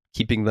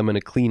 keeping them in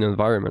a clean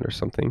environment or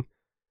something,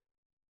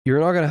 you're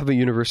not going to have a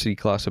university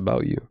class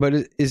about you. But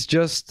it's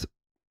just,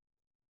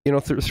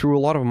 through a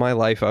lot of my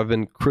life, I've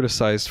been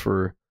criticized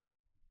for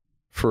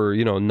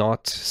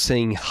not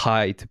saying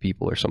hi to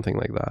people or something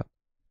like that.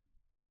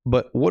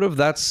 But what if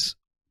that's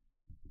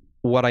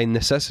what I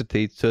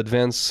necessitate to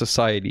advance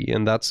society,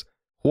 and that's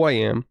who I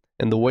am,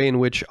 and the way in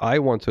which I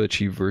want to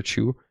achieve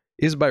virtue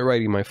is by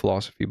writing my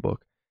philosophy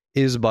book,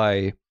 is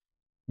by,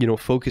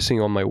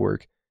 focusing on my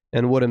work.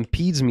 And what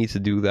impedes me to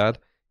do that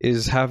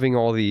is having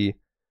all the,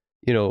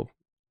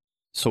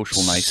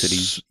 social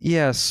niceties.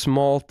 Yeah,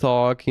 small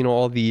talk,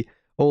 all the,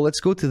 oh,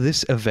 let's go to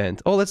this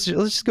event. Oh, let's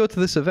just go to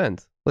this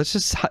event. Let's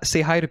just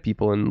say hi to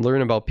people and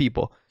learn about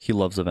people. He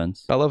loves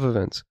events. I love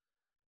events.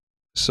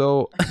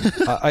 So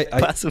I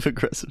passive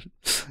aggressive.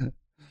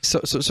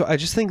 So I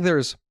just think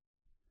there's,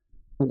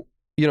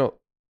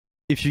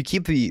 if you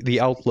keep the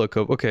outlook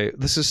of, okay,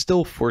 this is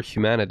still for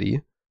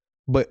humanity,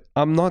 but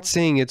I'm not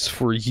saying it's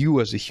for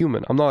you as a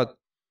human. I'm not,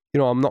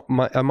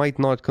 I might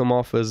not come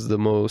off as the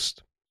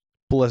most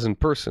pleasant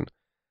person.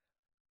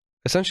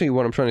 Essentially,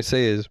 what I'm trying to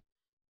say is,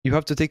 you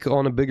have to take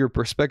on a bigger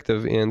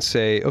perspective and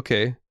say,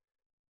 okay,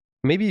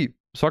 maybe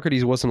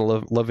Socrates wasn't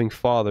a loving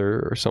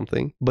father or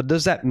something, but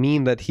does that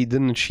mean that he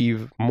didn't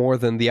achieve more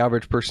than the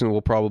average person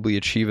will probably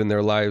achieve in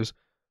their lives?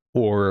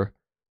 Or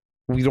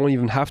we don't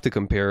even have to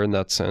compare in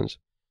that sense.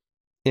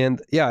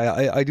 And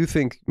yeah, I do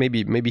think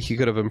maybe he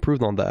could have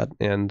improved on that,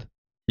 and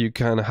you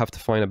kind of have to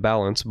find a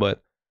balance.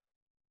 But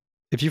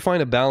if you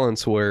find a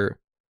balance where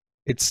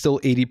it's still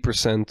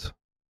 80%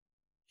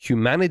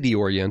 humanity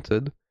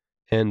oriented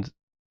and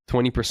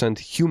 20%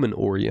 human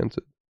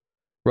oriented,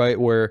 right?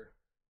 Where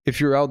if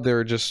you're out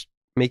there just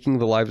making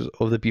the lives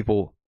of the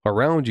people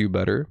around you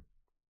better,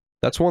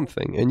 that's one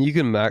thing, and you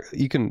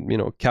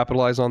can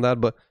capitalize on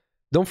that. But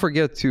don't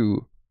forget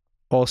to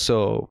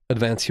also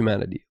advance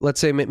humanity. Let's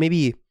say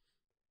maybe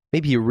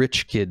a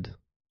rich kid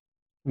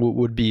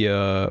would be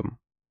a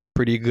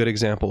pretty good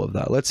example of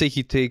that. Let's say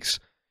he takes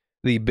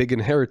the big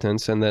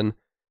inheritance and then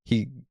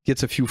he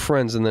gets a few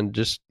friends and then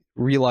just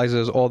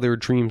realizes all their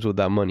dreams with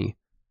that money.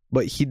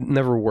 But he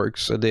never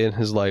works a day in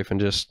his life and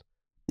just,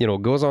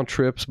 goes on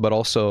trips, but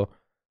also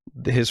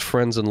his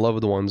friends and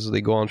loved ones, they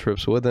go on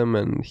trips with him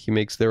and he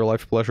makes their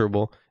life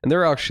pleasurable. And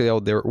they're actually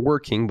out there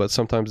working, but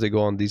sometimes they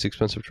go on these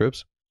expensive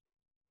trips.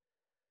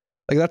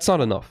 Like, that's not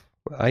enough.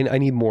 I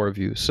need more of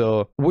you.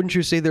 So wouldn't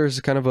you say there's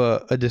kind of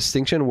a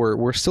distinction where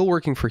we're still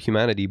working for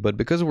humanity, but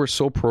because we're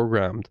so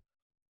programmed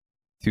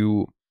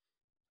to,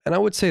 and I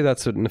would say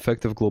that's an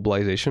effect of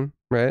globalization,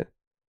 right?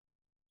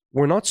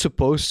 We're not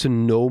supposed to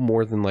know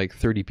more than like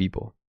 30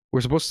 people.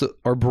 We're supposed to,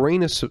 our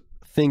brain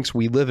thinks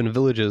we live in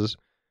villages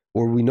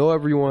where we know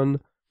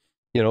everyone,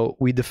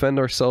 we defend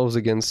ourselves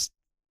against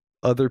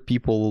other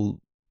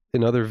people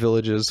in other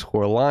villages who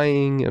are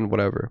lying and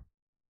whatever.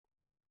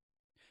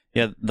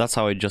 Yeah, that's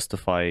how I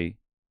justify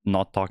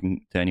not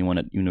talking to anyone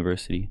at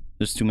university.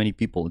 There's too many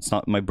people. It's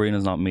not, my brain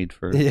is not made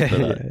for that.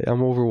 Yeah,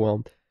 I'm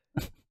overwhelmed.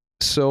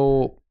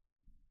 So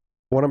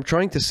what I'm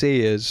trying to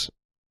say is,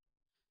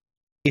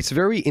 it's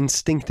very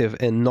instinctive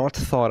and not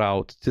thought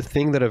out to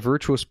think that a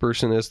virtuous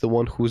person is the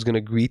one who's going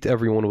to greet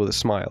everyone with a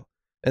smile.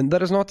 And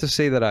that is not to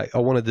say that I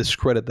want to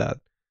discredit that.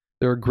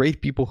 There are great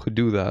people who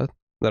do that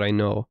I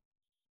know.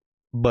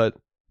 But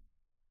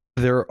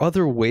there are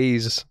other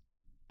ways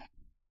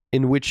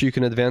in which you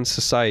can advance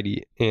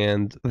society,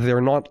 and they're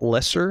not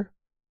lesser,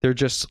 they're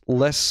just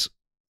less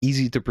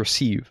easy to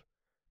perceive.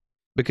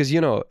 Because,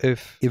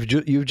 if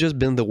you've just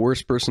been the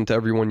worst person to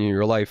everyone in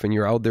your life and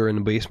you're out there in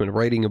the basement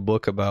writing a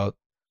book about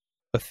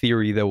a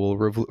theory that will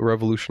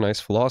revolutionize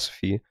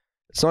philosophy,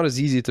 it's not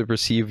as easy to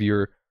perceive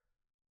your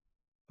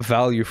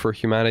value for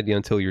humanity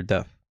until your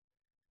death.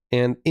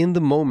 And in the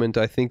moment,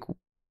 I think,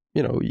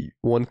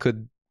 one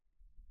could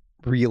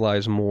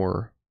realize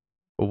more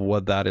of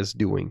what that is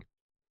doing.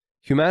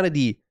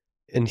 Humanity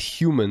and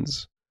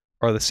humans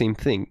are the same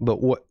thing,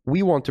 but what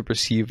we want to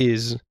perceive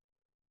is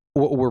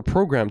what we're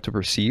programmed to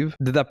perceive.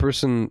 Did that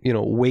person,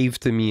 wave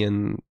to me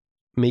and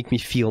make me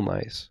feel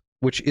nice?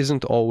 Which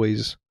isn't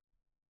always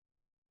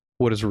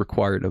what is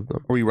required of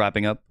them. Are we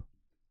wrapping up?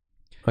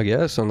 I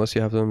guess, unless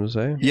you have something to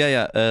say.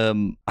 Yeah.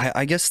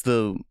 I guess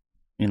the,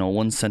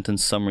 one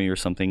sentence summary or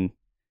something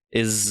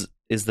is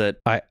that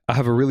I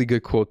have a really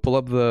good quote. Pull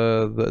up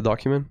the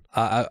document.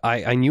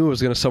 I knew it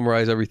was going to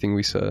summarize everything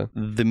we said.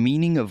 The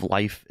meaning of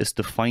life is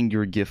to find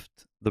your gift.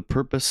 The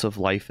purpose of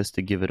life is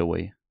to give it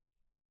away.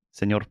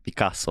 Señor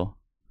Picasso.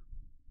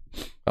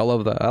 I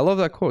love that. I love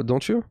that quote.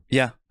 Don't you?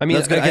 Yeah. I mean,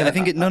 again, I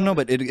think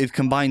but it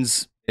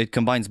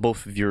combines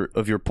both of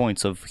your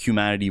points of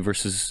humanity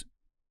versus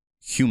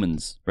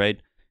humans, right?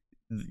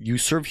 You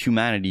serve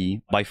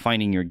humanity by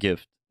finding your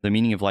gift. The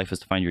meaning of life is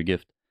to find your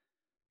gift.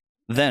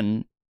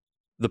 Then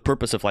the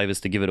purpose of life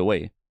is to give it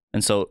away.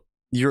 And so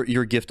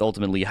your gift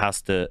ultimately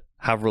has to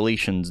have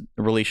relation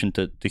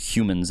to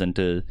humans and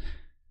to,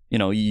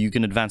 you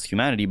can advance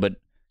humanity, but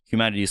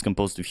humanity is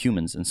composed of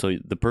humans. And so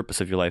the purpose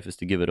of your life is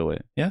to give it away.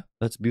 Yeah,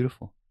 that's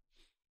beautiful.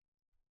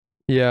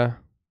 Yeah,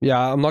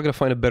 I'm not going to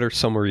find a better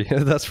summary.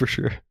 That's for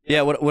sure.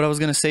 Yeah, what I was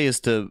going to say is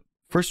to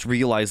first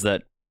realize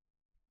that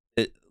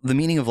the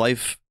meaning of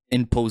life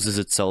imposes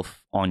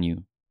itself on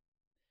you.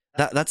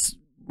 That's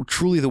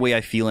truly the way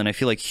I feel, and I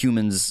feel like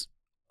humans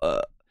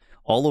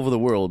all over the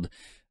world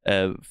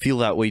feel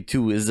that way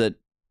too, is that,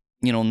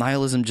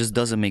 nihilism just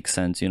doesn't make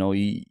sense.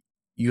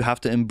 You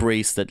have to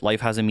embrace that life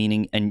has a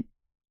meaning, and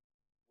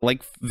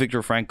like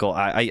Viktor Frankl,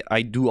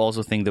 I do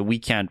also think that we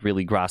can't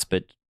really grasp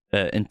it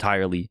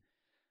entirely,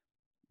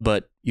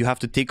 but you have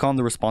to take on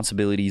the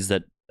responsibilities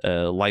that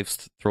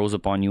life throws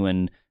upon you,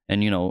 and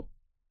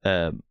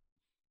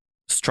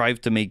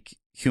strive to make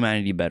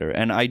humanity better.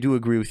 And I do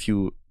agree with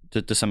you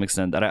to some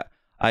extent that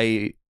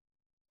I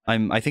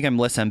think I'm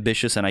less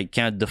ambitious, and I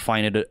can't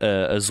define it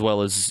as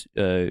well as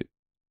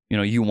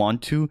you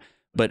want to,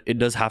 but it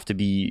does have to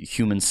be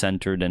human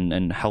centered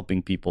and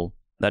helping people.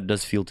 That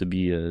does feel to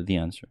be the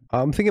answer.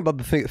 I'm thinking about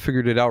the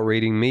figured it out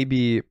rating.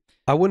 Maybe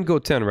I wouldn't go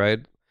 10, right?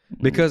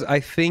 Because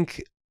I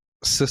think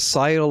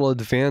societal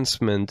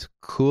advancement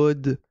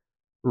could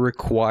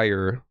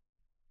require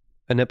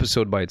an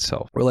episode by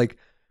itself. Or like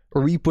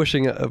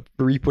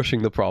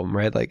repushing the problem,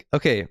 right? Like,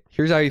 okay,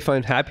 here's how you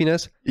find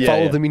happiness.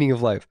 Follow the meaning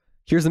of life.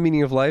 Here's the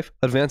meaning of life.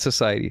 Advance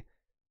society.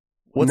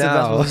 What's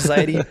advancement of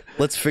society?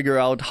 Let's figure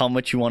out how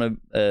much you want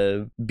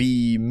to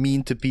be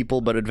mean to people,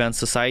 but advance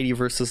society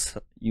versus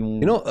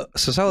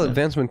societal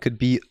advancement could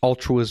be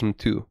altruism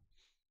too,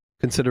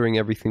 considering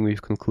everything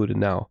we've concluded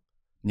now.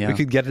 Yeah, we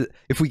could get it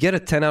if we get a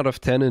 10 out of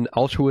 10 in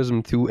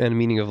altruism too and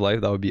meaning of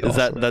life. That would be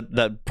awesome.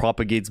 That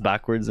propagates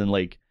backwards, and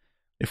like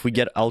if we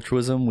get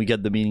altruism, we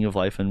get the meaning of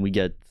life, and we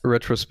get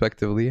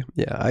retrospectively.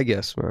 Yeah, I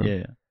guess, man.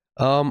 Yeah.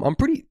 I'm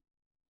pretty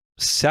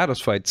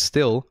satisfied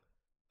still.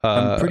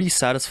 I'm pretty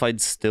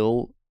satisfied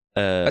still.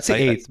 I'd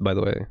say 8, by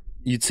the way.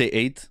 You'd say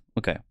 8?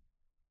 Okay.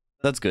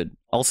 That's good.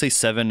 I'll say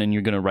 7, and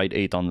you're going to write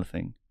 8 on the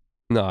thing.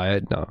 No.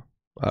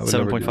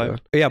 7.5?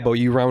 Yeah, but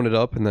you round it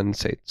up and then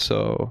say 8.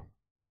 So...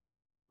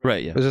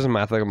 Right, yeah. This isn't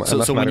math.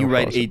 So when you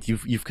write 8,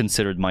 you've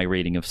considered my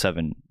rating of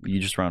 7. You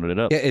just rounded it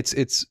up. Yeah,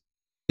 it's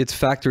it's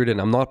factored in.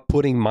 I'm not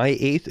putting my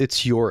 8th,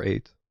 it's your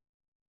 8th.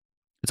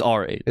 It's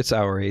our 8. It's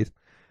our 8th.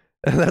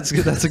 That's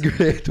good. That's a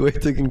great way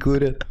to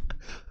conclude it.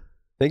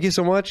 Thank you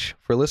so much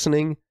for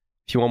listening.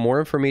 If you want more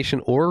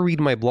information or read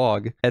my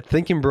blog at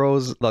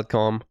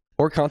thinkinbros.com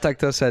or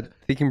contact us at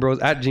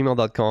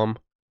thinkingbros@gmail.com,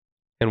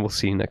 and we'll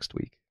see you next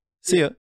week. See ya.